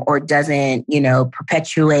blame or doesn't,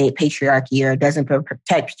 perpetuate patriarchy or doesn't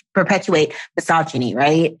perpetuate misogyny,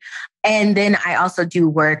 right? And then I also do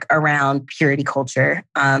work around purity culture,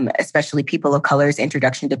 especially people of color's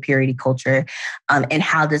introduction to purity culture, and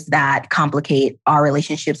how does that complicate our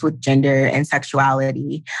relationships with gender and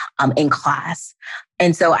sexuality in class.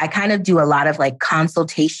 And so I kind of do a lot of like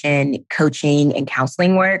consultation, coaching, and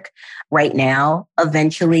counseling work right now.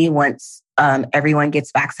 Eventually, once everyone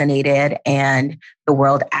gets vaccinated and the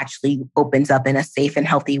world actually opens up in a safe and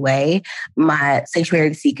healthy way, my Sanctuary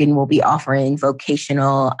of the Seeking will be offering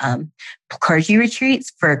vocational clergy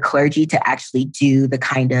retreats for clergy to actually do the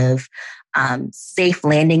kind of safe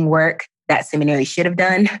landing work that seminary should have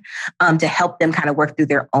done to help them kind of work through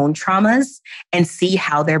their own traumas and see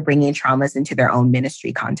how they're bringing traumas into their own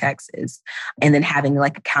ministry contexts. And then having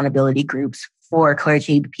like accountability groups for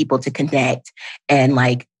clergy people to connect and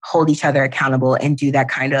like hold each other accountable and do that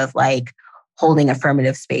kind of like holding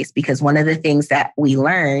affirmative space. Because one of the things that we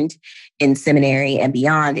learned in seminary and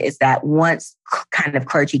beyond is that once kind of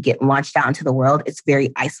clergy get launched out into the world, it's very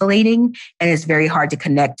isolating and it's very hard to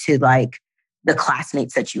connect to like the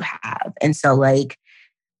classmates that you have. And so like,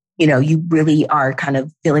 you really are kind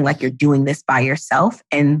of feeling like you're doing this by yourself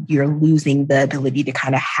and you're losing the ability to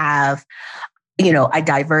kind of have, a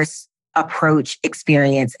diverse approach,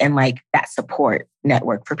 experience, and like that support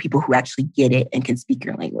network for people who actually get it and can speak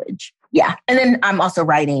your language. Yeah. And then I'm also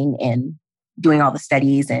writing and doing all the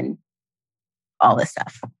studies and all this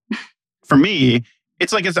stuff. For me,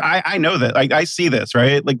 it's like, I know that, like, I see this,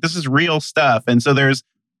 right? Like, this is real stuff. And so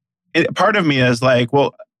part of me is like,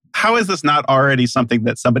 well, how is this not already something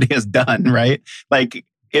that somebody has done, right? Like,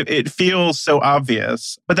 it feels so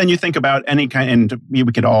obvious. But then you think about any kind, and we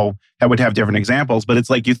would have different examples, but it's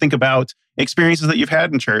like you think about experiences that you've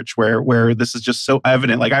had in church where this is just so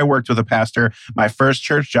evident. Like I worked with a pastor, my first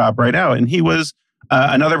church job right out, and he was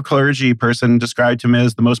another clergy person described him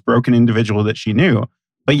as the most broken individual that she knew.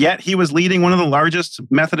 But yet he was leading one of the largest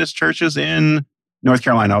Methodist churches in North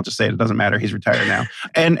Carolina. I'll just say it doesn't matter. He's retired now.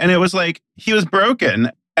 And it was like, he was broken.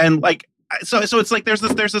 And like, so it's like, there's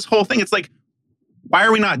this whole thing. It's like, why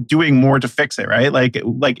are we not doing more to fix it, right?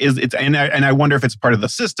 And I wonder if it's part of the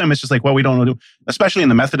system. It's just like, well, we don't know, especially in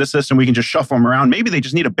the Methodist system, we can just shuffle them around. Maybe they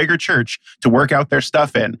just need a bigger church to work out their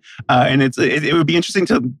stuff in. And it would be interesting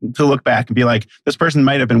to look back and be like, this person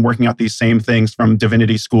might have been working out these same things from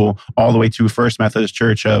divinity school all the way to First Methodist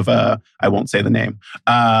Church of, I won't say the name.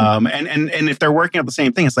 And if they're working out the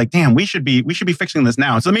same thing, it's like, damn, we should be fixing this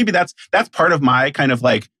now. So maybe that's part of my kind of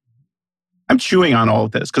like, I'm chewing on all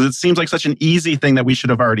of this because it seems like such an easy thing that we should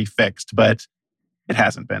have already fixed, but it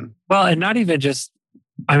hasn't been. Well, and not even just,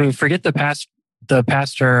 forget the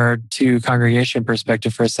pastor to congregation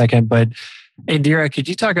perspective for a second, but Indira, could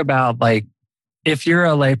you talk about like, if you're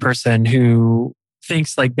a lay person who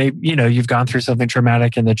thinks like, maybe, you've gone through something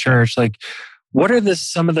traumatic in the church, like what are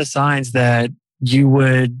some of the signs that you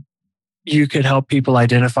could help people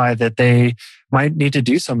identify that they might need to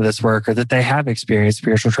do some of this work or that they have experienced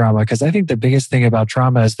spiritual trauma? Because I think the biggest thing about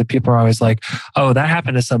trauma is that people are always like, oh, that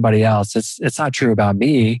happened to somebody else. It's not true about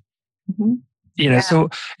me. Mm-hmm. Yeah. So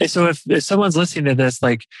if someone's listening to this,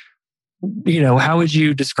 like, how would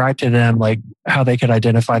you describe to them like how they could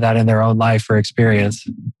identify that in their own life or experience?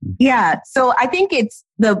 Yeah. So I think it's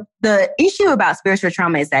the issue about spiritual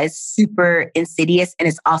trauma is that it's super insidious and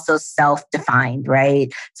it's also self-defined,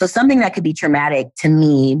 right? So something that could be traumatic to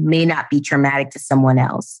me may not be traumatic to someone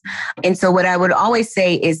else. And so what I would always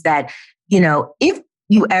say is that, if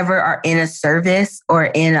you ever are in a service or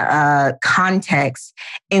in a context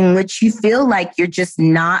in which you feel like you're just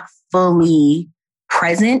not fully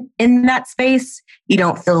present in that space, you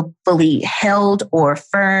don't feel fully held or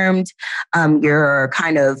affirmed, you're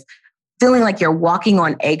kind of feeling like you're walking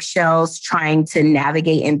on eggshells, trying to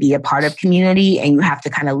navigate and be a part of community, and you have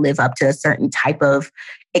to kind of live up to a certain type of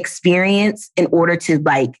experience in order to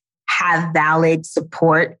like have valid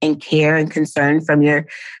support and care and concern from your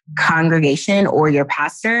congregation or your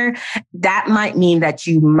pastor, that might mean that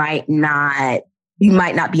you might not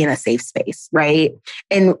be in a safe space, right?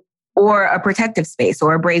 And or a protective space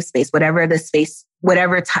or a brave space, whatever the space,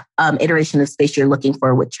 whatever iteration of space you're looking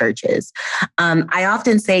for with churches. I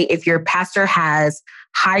often say if your pastor has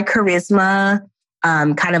high charisma,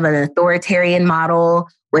 kind of an authoritarian model,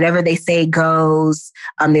 whatever they say goes,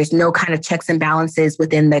 there's no kind of checks and balances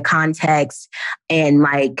within the context. And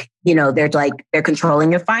like, you know, they're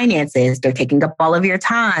controlling your finances. They're taking up all of your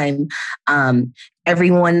time.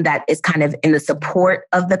 Everyone that is kind of in the support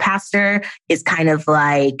of the pastor is kind of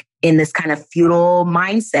like in this kind of feudal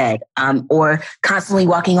mindset, or constantly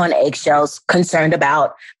walking on eggshells, concerned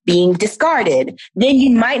about being discarded. Then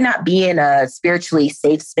you might not be in a spiritually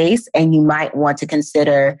safe space, and you might want to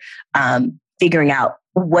consider figuring out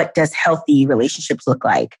what does healthy relationships look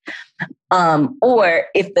like. Or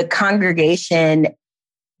if the congregation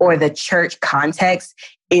or the church context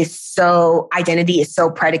identity is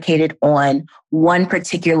so predicated on one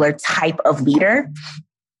particular type of leader,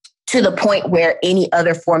 to the point where any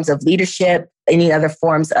other forms of leadership, any other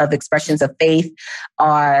forms of expressions of faith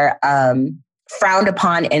are frowned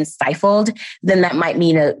upon and stifled, then that might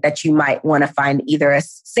mean that you might want to find either a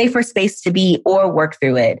safer space to be or work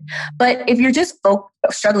through it. But if you're just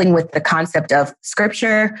struggling with the concept of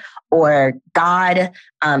scripture or God,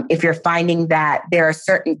 if you're finding that there are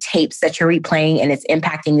certain tapes that you're replaying and it's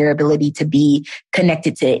impacting your ability to be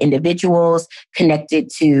connected to individuals, connected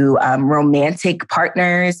to romantic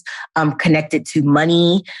partners, connected to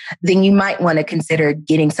money, then you might want to consider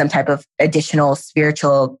getting some type of additional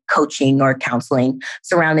spiritual coaching or counseling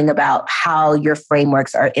surrounding about how your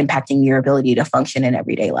frameworks are impacting your ability to function in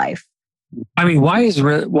everyday life. I mean, why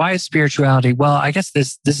is spirituality? Well, I guess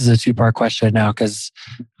this is a two-part question now because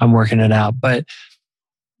I'm working it out. But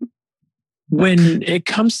when it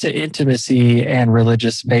comes to intimacy and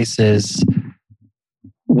religious spaces,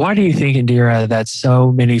 why do you think, Indira, that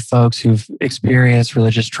so many folks who've experienced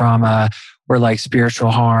religious trauma or like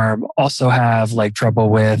spiritual harm also have like trouble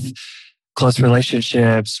with close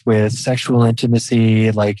relationships, with sexual intimacy?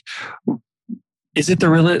 Like, is it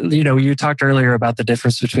you talked earlier about the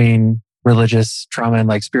difference between religious trauma and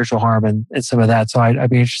like spiritual harm and some of that. So I'd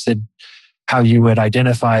be interested how you would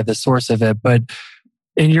identify the source of it. But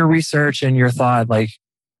in your research and your thought, like,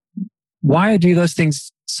 why do those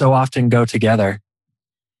things so often go together?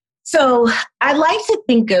 So I like to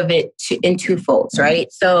think of it in two folds,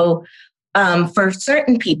 right? So for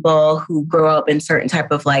certain people who grow up in certain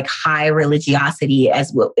type of like high religiosity,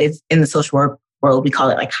 as what is in the social world, we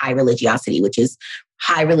call it like high religiosity, which is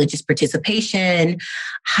high religious participation,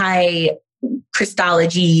 high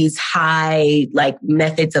Christologies, high like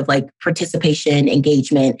methods of like participation,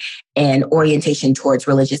 engagement, and orientation towards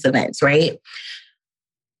religious events, right?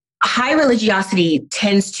 High religiosity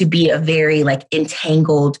tends to be a very like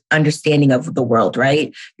entangled understanding of the world,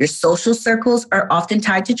 right? Your social circles are often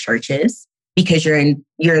tied to churches because you're in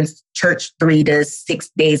church 3 to 6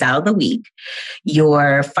 days out of the week.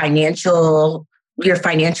 Your financial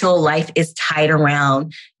life is tied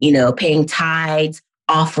around, paying tithes,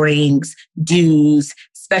 offerings, dues,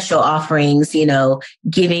 special offerings,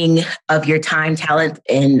 giving of your time, talent,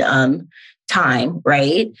 and time,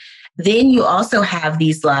 right? Then you also have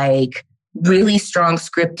these like really strong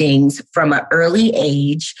scriptings from an early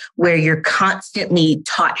age where you're constantly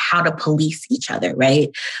taught how to police each other, right?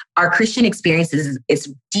 Our Christian experience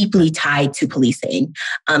is deeply tied to policing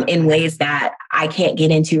in ways that I can't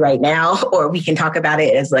get into right now, or we can talk about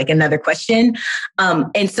it as like another question.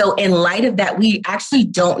 And so in light of that, we actually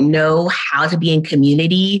don't know how to be in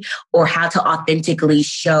community or how to authentically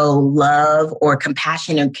show love or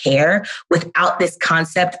compassion and care without this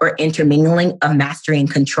concept or intermingling of mastery and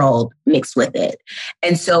control mixed with it.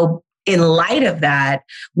 And so in light of that,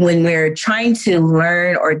 when we're trying to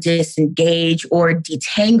learn or disengage or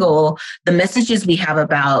detangle the messages we have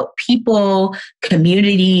about people,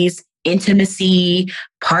 communities, intimacy,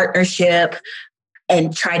 partnership,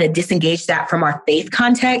 and try to disengage that from our faith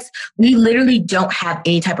context, we literally don't have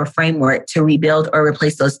any type of framework to rebuild or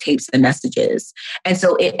replace those tapes and messages. And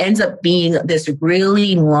so it ends up being this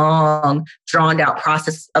really long, drawn out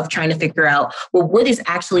process of trying to figure out, well, what is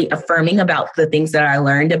actually affirming about the things that I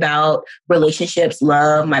learned about relationships,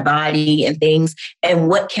 love, my body, and things, and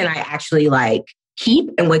what can I actually like keep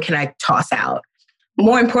and what can I toss out?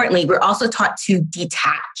 More importantly, we're also taught to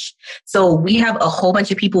detach. So we have a whole bunch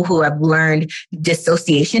of people who have learned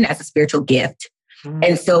dissociation as a spiritual gift.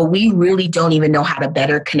 And so we really don't even know how to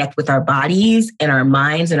better connect with our bodies and our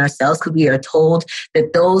minds and ourselves, because we are told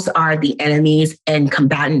that those are the enemies and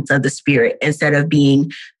combatants of the spirit instead of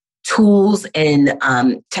being tools and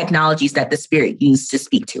technologies that the spirit used to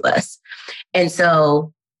speak to us. And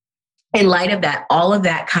so in light of that, all of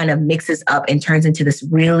that kind of mixes up and turns into this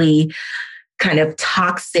really kind of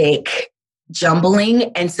toxic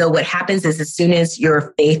jumbling. And so what happens is, as soon as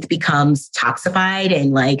your faith becomes toxified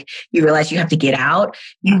and like you realize you have to get out,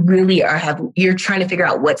 you really you're trying to figure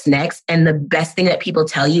out what's next. And the best thing that people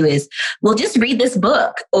tell you is, well, just read this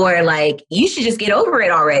book, or like, you should just get over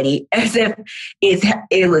it already, as if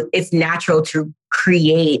it's natural to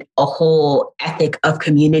create a whole ethic of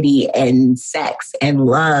community and sex and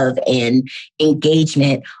love and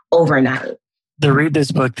engagement overnight. The read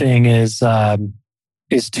this book thing is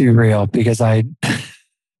too real, because I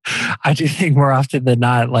do think more often than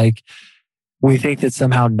not, like, we think that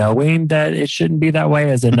somehow knowing that it shouldn't be that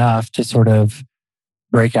way is enough to sort of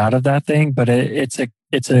break out of that thing. But it's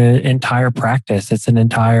an entire practice. It's an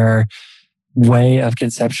entire way of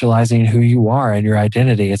conceptualizing who you are and your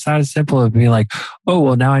identity. It's not as simple as being like, oh,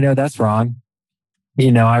 well, now I know that's wrong.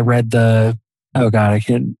 I read I'm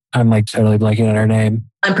like totally blanking on her name.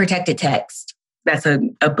 Unprotected Text. That's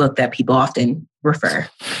a book that people often refer.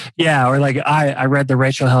 Yeah, or like I read the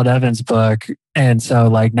Rachel Held Evans book, and so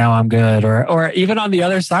like now I'm good. Or even on the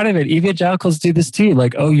other side of it, evangelicals do this too.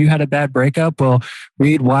 Like, oh, you had a bad breakup? Well,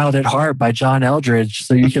 read Wild at Heart by John Eldridge,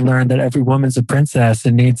 so you can learn that every woman's a princess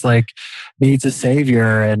and needs a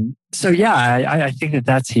savior. And so yeah, I think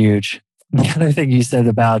that's huge. The other thing you said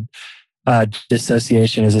about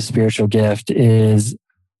dissociation as a spiritual gift is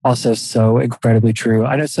also so incredibly true.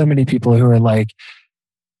 I know so many people who are like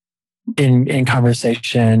in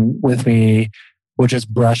conversation with me will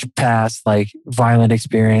just brush past like violent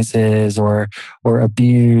experiences or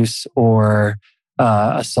abuse or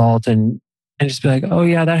assault and just be like, oh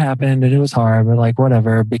yeah, that happened and it was hard, but like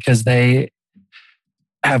whatever, because they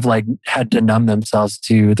have like had to numb themselves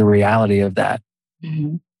to the reality of that.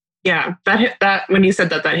 Mm-hmm. Yeah, that when you said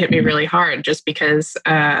that hit me really hard, just because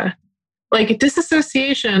like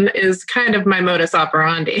disassociation is kind of my modus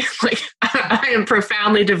operandi. Like I am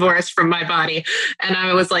profoundly divorced from my body, and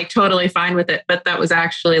I was like totally fine with it. But that was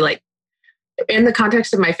actually like in the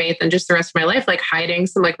context of my faith and just the rest of my life, like hiding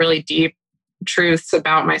some like really deep truths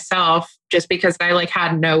about myself, just because I like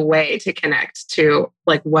had no way to connect to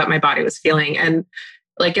like what my body was feeling. And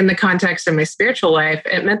like in the context of my spiritual life,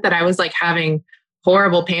 it meant that I was like having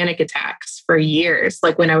horrible panic attacks for years,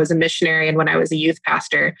 like when I was a missionary and when I was a youth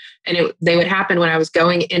pastor. And they would happen when I was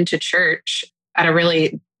going into church at a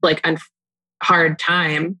really like hard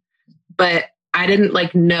time. But I didn't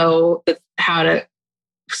like know how to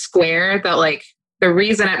square that, like the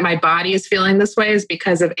reason that my body is feeling this way is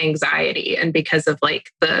because of anxiety and because of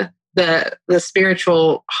like the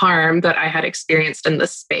spiritual harm that I had experienced in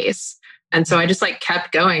this space. And so I just like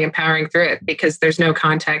kept going and powering through it, because there's no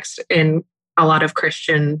context in a lot of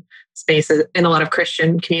Christian spaces, in a lot of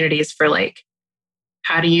Christian communities, for like,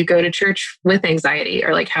 how do you go to church with anxiety?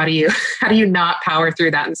 Or like, how do you not power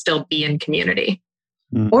through that and still be in community?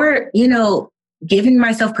 Or, giving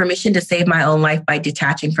myself permission to save my own life by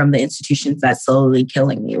detaching from the institutions that's slowly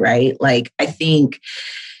killing me, right? Like, I think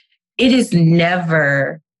it is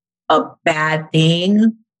never a bad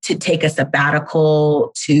thing to take a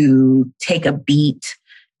sabbatical, to take a beat,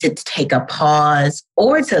 to take a pause,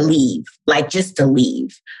 or to leave, like just to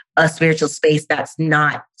leave a spiritual space that's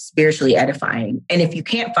not spiritually edifying. And if you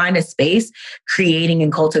can't find a space, creating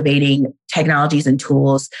and cultivating technologies and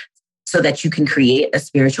tools so that you can create a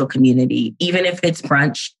spiritual community, even if it's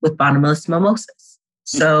brunch with bottomless mimosas.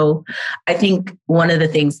 So I think one of the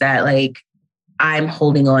things that like I'm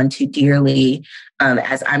holding on to dearly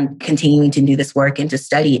as I'm continuing to do this work and to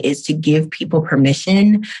study is to give people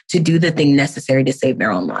permission to do the thing necessary to save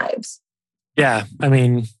their own lives. Yeah, I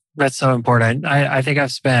mean, that's so important. I think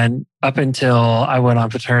I've spent, up until I went on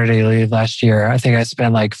paternity leave last year, I think I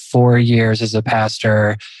spent like 4 years as a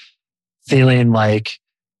pastor feeling like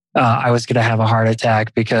I was going to have a heart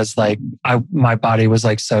attack because like my body was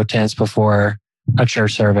like so tense before a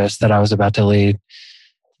church service that I was about to lead.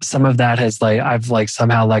 Some of that has like, I've like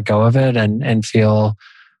somehow let go of it and feel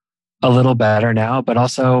a little better now. But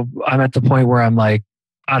also I'm at the point where I'm like,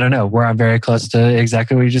 I don't know, where I'm very close to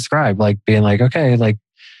exactly what you described, like being like, okay, like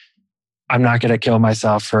I'm not going to kill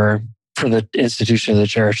myself for the institution of the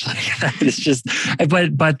church. Like, it's just,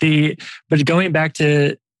 but going back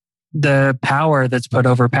to the power that's put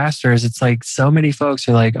over pastors, it's like so many folks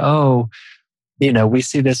are like, oh, we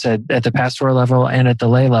see this at the pastoral level and at the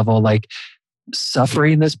lay level, like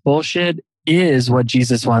suffering this bullshit is what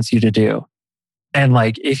Jesus wants you to do. And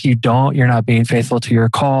like, if you don't, you're not being faithful to your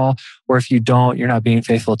call, or if you don't, you're not being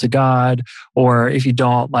faithful to God, or if you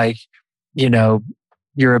don't, like,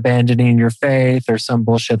 you're abandoning your faith or some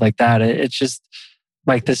bullshit like that. It's just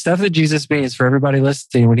like the stuff that Jesus means for everybody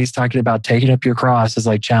listening when he's talking about taking up your cross is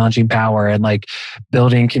like challenging power and like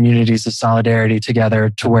building communities of solidarity together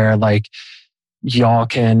to where like y'all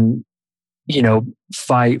can,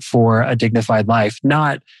 fight for a dignified life,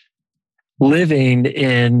 not living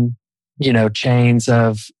in, chains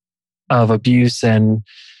of abuse and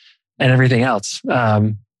everything else.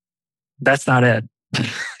 That's not it.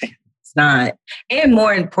 It's not. And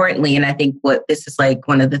more importantly, and I think what this is like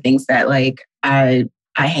one of the things that like I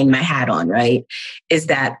hang my hat on, right, is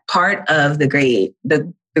that part of the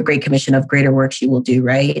Great Commission of greater works you will do,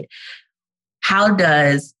 right? How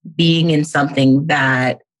does being in something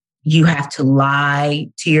that you have to lie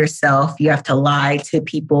to yourself, you have to lie to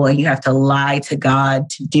people, and you have to lie to God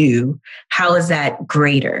to do, how is that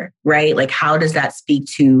greater, right? Like, how does that speak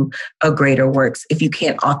to a greater works if you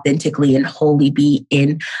can't authentically and wholly be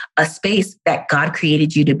in a space that God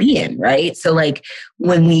created you to be in, right? So like,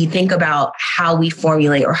 when we think about how we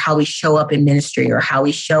formulate or how we show up in ministry or how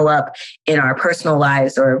we show up in our personal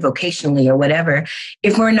lives or vocationally or whatever,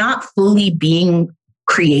 if we're not fully being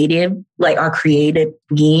creative, like our creative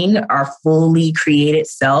being, our fully created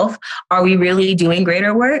self, are we really doing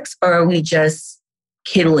greater works, or are we just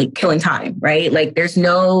killing time, right? Like, there's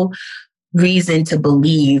no reason to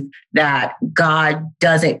believe that God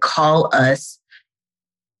doesn't call us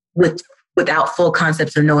without full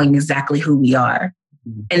concepts of knowing exactly who we are.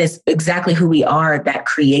 And it's exactly who we are that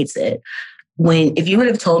creates it. If you would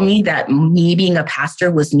have told me that me being a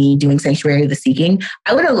pastor was me doing Sanctuary of the Seeking,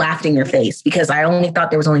 I would have laughed in your face, because I only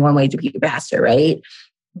thought there was only one way to be a pastor, right?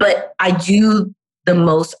 But I do the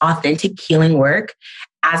most authentic healing work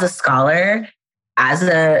as a scholar, as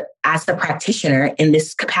a practitioner in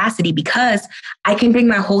this capacity, because I can bring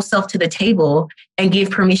my whole self to the table and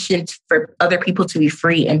give permission for other people to be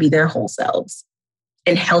free and be their whole selves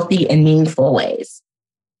in healthy and meaningful ways.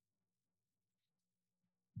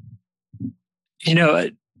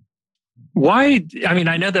 Why? I mean,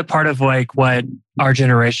 I know that part of like what our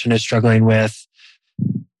generation is struggling with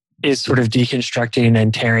is sort of deconstructing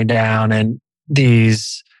and tearing down and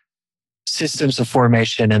these systems of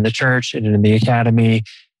formation in the church and in the academy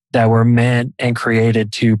that were meant and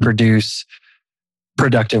created to produce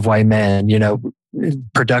productive white men,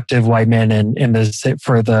 productive white men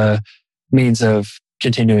for the means of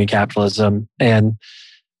continuing capitalism.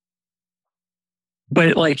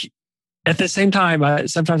 But like, at the same time,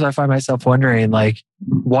 sometimes I find myself wondering, like,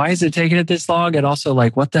 why is it taking it this long? And also,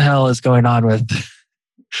 like, what the hell is going on with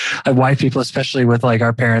white people, especially with like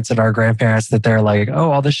our parents and our grandparents, that they're like,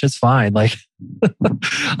 oh, all this shit's fine. Like,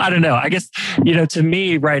 I don't know. I guess, to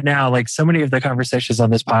me right now, like so many of the conversations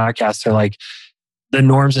on this podcast are like, the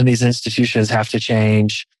norms in these institutions have to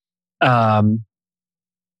change. And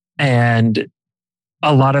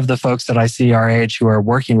a lot of the folks that I see our age who are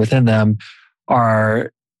working within them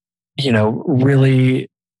are really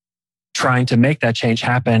trying to make that change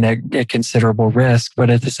happen at considerable risk. But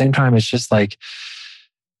at the same time, it's just like,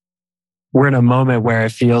 we're in a moment where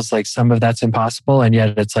it feels like some of that's impossible. And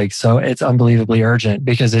yet it's like, so it's unbelievably urgent,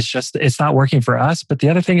 because it's not working for us. But the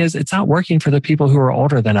other thing is, it's not working for the people who are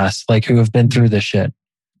older than us, like who have been through this shit,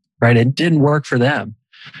 right? It didn't work for them.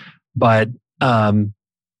 But for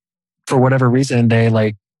whatever reason, they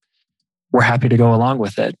like were happy to go along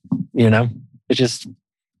with it. It just,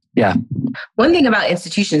 yeah. One thing about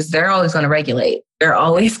institutions, they're always going to regulate. They're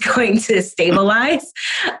always going to stabilize.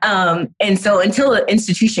 And so until an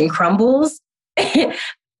institution crumbles and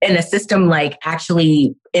a system like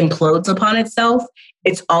actually implodes upon itself,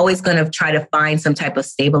 it's always going to try to find some type of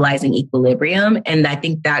stabilizing equilibrium. And I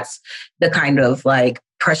think that's the kind of like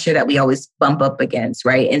pressure that we always bump up against,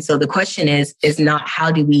 right? And so the question is not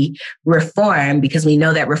how do we reform, because we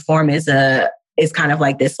know that reform is kind of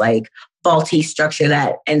like this like faulty structure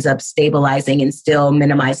that ends up stabilizing and still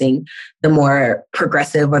minimizing the more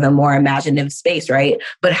progressive or the more imaginative space, right?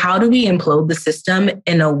 But how do we implode the system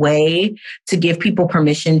in a way to give people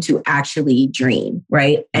permission to actually dream,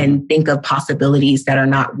 right? And think of possibilities that are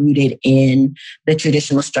not rooted in the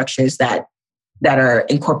traditional structures that are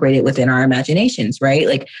incorporated within our imaginations, right?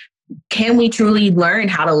 Like, can we truly learn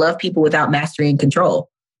how to love people without mastery and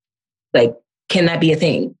control? Like, can that be a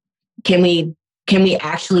thing? Can we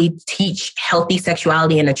actually teach healthy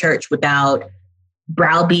sexuality in a church without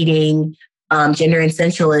browbeating gender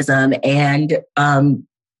essentialism and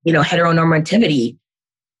heteronormativity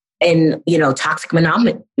and toxic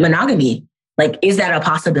monogamy? Like, is that a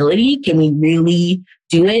possibility? Can we really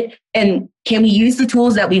do it? And can we use the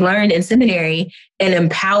tools that we learned in seminary and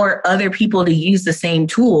empower other people to use the same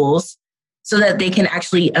tools so that they can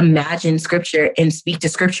actually imagine scripture and speak to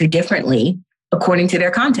scripture differently according to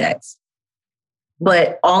their context?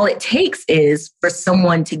 But all it takes is for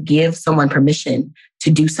someone to give someone permission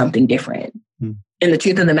to do something different. And the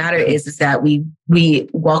truth of the matter is that we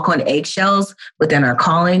walk on eggshells within our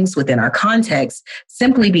callings, within our context,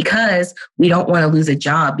 simply because we don't want to lose a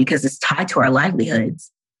job because it's tied to our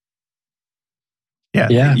livelihoods.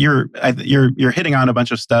 Yeah. You're hitting on a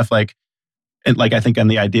bunch of stuff like I think on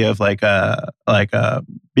the idea of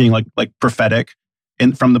being like prophetic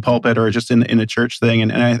from the pulpit or just in a church thing.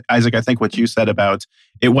 And Isaac, I think what you said about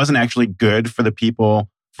it wasn't actually good for the people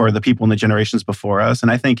in the generations before us. And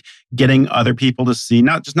I think getting other people to see,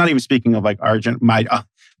 not even speaking of like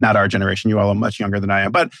not our generation, you all are much younger than I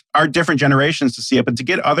am, but our different generations to see it, but to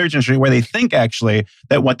get other generations where they think actually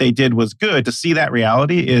that what they did was good, to see that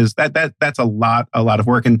reality is that's a lot of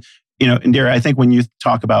work. And, Indira, I think when you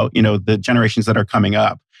talk about, the generations that are coming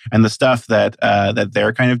up and the stuff that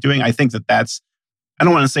they're kind of doing, I think that's, I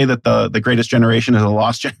don't want to say that the greatest generation is a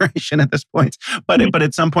lost generation at this point, but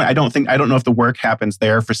at some point, I don't know if the work happens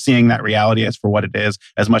there for seeing that reality as for what it is,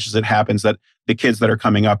 as much as it happens that the kids that are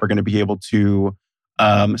coming up are going to be able to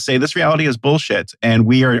say this reality is bullshit, and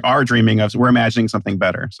we are dreaming we're imagining something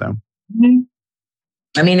better. So,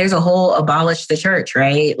 I mean, there's a whole abolish the church,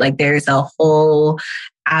 right? Like there's a whole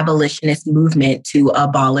abolitionist movement to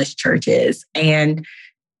abolish churches, and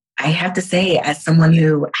I have to say, as someone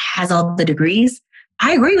who has all the degrees,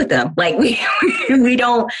 I agree with them. Like we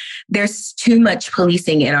don't, there's too much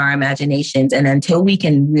policing in our imaginations. And until we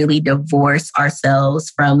can really divorce ourselves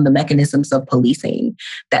from the mechanisms of policing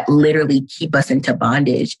that literally keep us into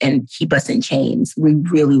bondage and keep us in chains, we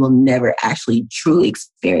really will never actually truly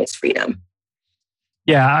experience freedom.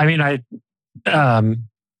 Yeah. I mean, I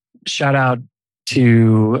shout out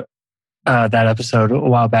to that episode a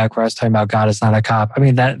while back where I was talking about God is not a cop. I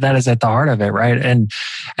mean, that is at the heart of it, right? And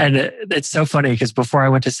it's so funny because before I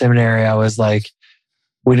went to seminary, I was like,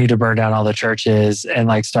 we need to burn down all the churches and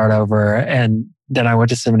like start over. And then I went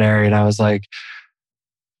to seminary and I was like,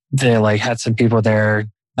 they like had some people there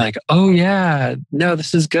like, oh yeah, no,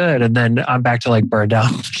 this is good. And then I'm back to like burn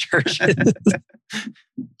down the churches.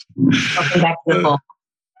 Back to the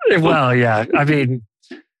well, yeah. I mean,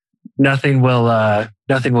 nothing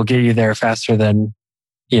will get you there faster than,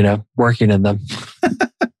 working in them.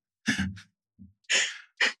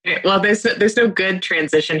 Well, there's no good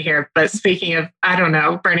transition here. But speaking of, I don't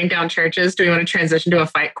know, burning down churches, do we want to transition to a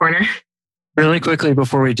fight corner? Really quickly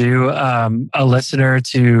before we do, a listener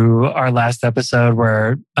to our last episode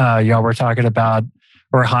where y'all were talking about,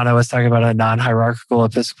 or Hannah was talking about a non-hierarchical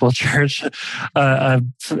Episcopal church,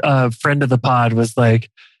 a friend of the pod was like,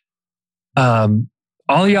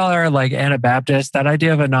 all y'all are like Anabaptists. That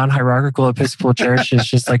idea of a non-hierarchical Episcopal church is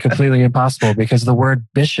just like completely impossible because the word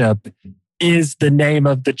bishop is the name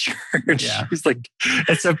of the church. Yeah. He's like,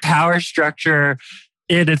 it's a power structure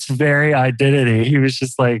in its very identity. He was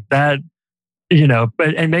just like that,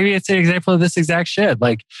 and maybe it's an example of this exact shit.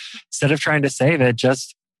 Like instead of trying to save it,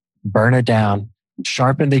 just burn it down.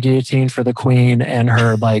 Sharpen the guillotine for the queen and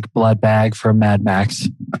her like blood bag from Mad Max.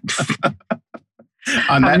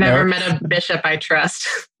 I've never met a bishop I trust.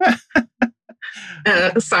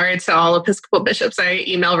 Sorry to all Episcopal bishops I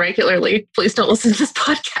email regularly. Please don't listen to this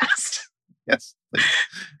podcast. Yes.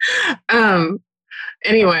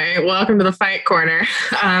 Anyway, welcome to the Fight Corner.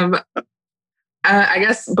 I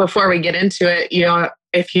guess before we get into it,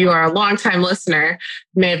 if you are a longtime listener,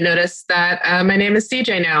 you may have noticed that my name is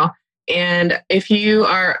CJ now. And if you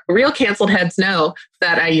are real canceled heads know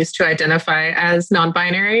that I used to identify as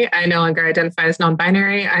non-binary. I no longer identify as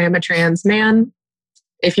non-binary. I am a trans man.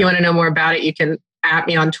 If you want to know more about it, you can @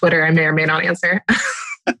 me on Twitter. I may or may not answer.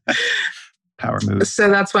 Power move. So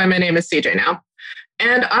that's why my name is CJ now.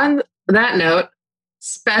 And on that note,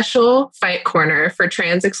 special Fight Corner for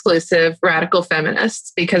trans exclusive radical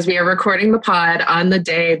feminists, because we are recording the pod on the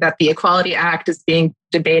day that the Equality Act is being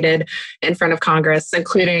debated in front of Congress,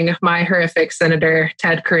 including my horrific Senator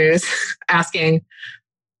Ted Cruz asking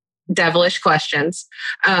devilish questions.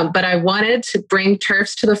 But I wanted to bring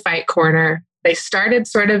TERFs to the Fight Corner. They started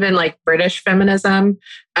sort of in like British feminism,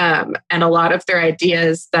 and a lot of their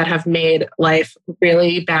ideas that have made life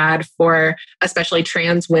really bad for especially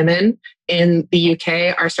trans women in the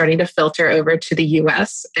UK are starting to filter over to the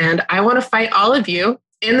US. And I want to fight all of you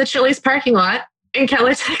in the Chili's parking lot in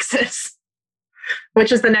Keller, Texas,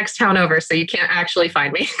 which is the next town over, so you can't actually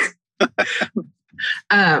find me.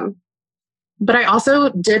 But I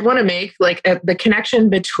also did want to make like the connection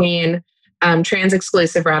between trans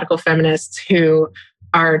exclusive radical feminists who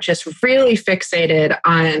are just really fixated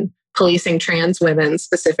on policing trans women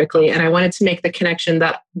specifically. And I wanted to make the connection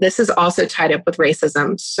that this is also tied up with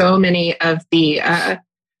racism. So many of the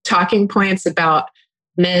talking points about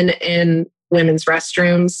men in women's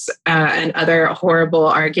restrooms and other horrible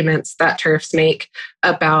arguments that TERFs make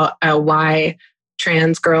about why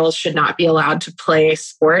trans girls should not be allowed to play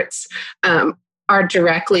sports are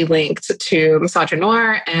directly linked to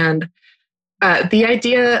misogynoir and the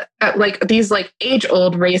idea, these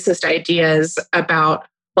age-old racist ideas about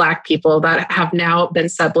Black people that have now been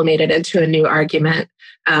sublimated into a new argument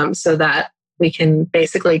so that we can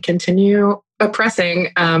basically continue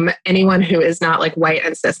oppressing anyone who is not white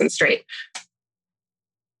and cis and straight.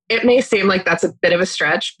 It may seem like that's a bit of a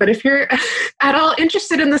stretch, but if you're at all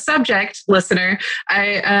interested in the subject, listener,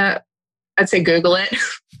 I'd say Google it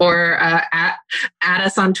or add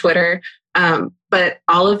us on Twitter. But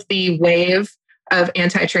all of the wave of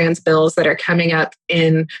anti-trans bills that are coming up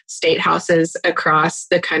in state houses across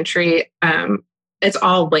the country, it's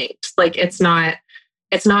all linked. It's not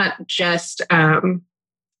just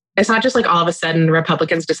all of a sudden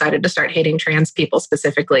Republicans decided to start hating trans people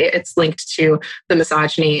specifically. It's linked to the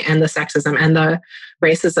misogyny and the sexism and the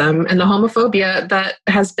racism and the homophobia that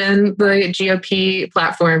has been the GOP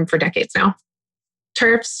platform for decades now.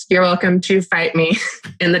 TERFs, you're welcome to fight me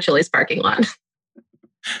in the Chili's parking lot.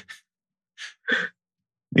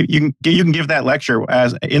 You can give that lecture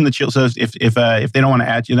as in the chill. So if they don't want to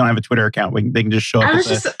add you, don't have a Twitter account, they can just show up.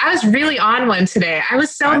 I was really on one today. I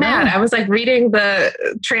was so mad. I was reading the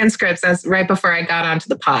transcripts right before I got onto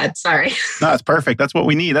the pod. Sorry. No, it's perfect. That's what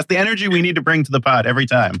we need. That's the energy we need to bring to the pod every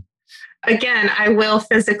time. Again, I will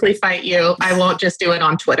physically fight you. I won't just do it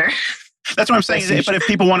on Twitter. That's what I'm saying. But if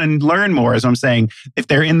people want to learn more, as I'm saying, if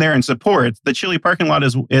they're in there and support, the Chili parking lot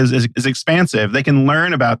is expansive. They can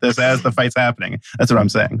learn about this as the fight's happening. That's what I'm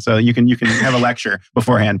saying. So you can have a lecture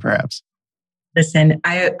beforehand, perhaps. Listen,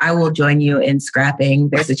 I will join you in scrapping.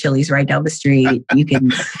 There's a Chili's right down the street. You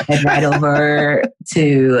can head right over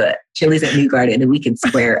to Chili's at New Garden and we can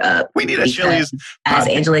square up. We need a Chili's. As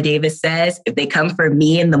Angela Davis says, if they come for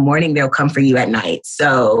me in the morning, they'll come for you at night.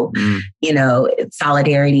 So,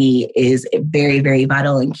 solidarity is very, very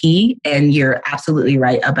vital and key. And you're absolutely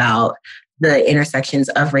right about the intersections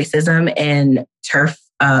of racism and TERF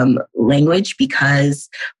language because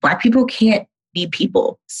Black people can't be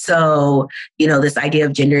people. So, this idea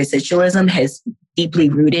of gender essentialism has deeply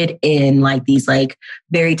rooted in these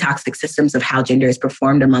very toxic systems of how gender is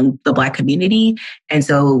performed among the Black community. And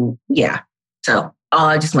so, yeah. So all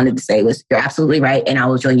I just wanted to say was you're absolutely right. And I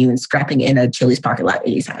will join you in scrapping in a Chili's parking lot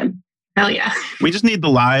anytime. Hell yeah. We just need the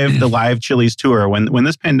live Chili's tour. When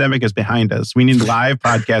this pandemic is behind us, we need live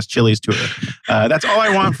podcast Chili's tour. That's all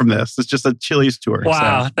I want from this. It's just a Chili's tour.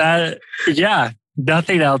 Wow. So.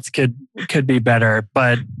 Nothing else could be better,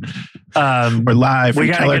 but we're live from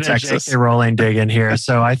Keller, Texas. J.K. Rowling dig in here.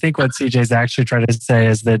 So I think what CJ's actually trying to say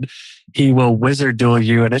is that he will wizard duel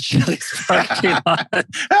you in a Chili's parking lot.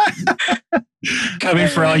 Coming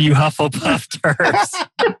for all you Hufflepuff TERFs.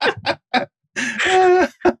 Oh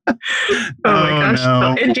my gosh.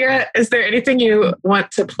 No. Indira, is there anything you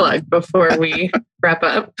want to plug before we wrap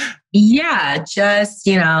up? Yeah, just,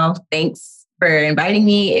 thanks for inviting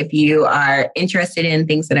me. If you are interested in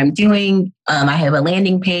things that I'm doing, I have a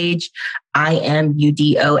landing page. I am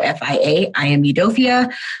UDOFIA. I am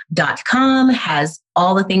Udofia.com has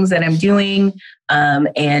all the things that I'm doing.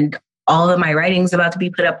 And all of my writing's about to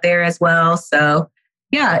be put up there as well. So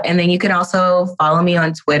yeah. And then you can also follow me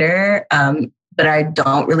on Twitter. But I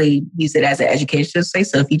don't really use it as an educational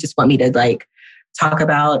space. So if you just want me to talk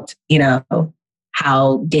about,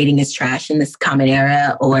 how dating is trash in this common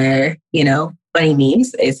era or, funny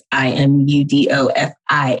memes is I am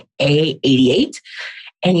UDOFIA 88.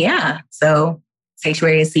 And yeah, so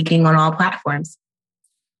Sanctuary is Seeking on all platforms.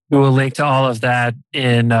 We will link to all of that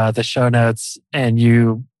in the show notes and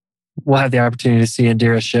you will have the opportunity to see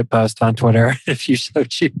Indira's shitpost on Twitter if you so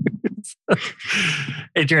choose.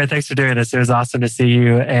 Indira, thanks for doing this. It was awesome to see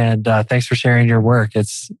you and thanks for sharing your work.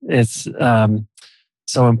 It's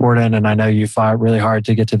so important, and I know you fought really hard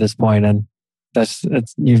to get to this point, and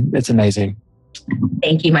it's amazing.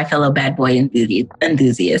 Thank you, my fellow bad boy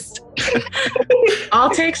enthusiast. All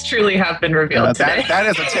takes truly have been revealed today. That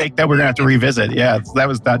is a take that we're gonna have to revisit. Yeah,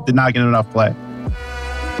 that did not get enough play.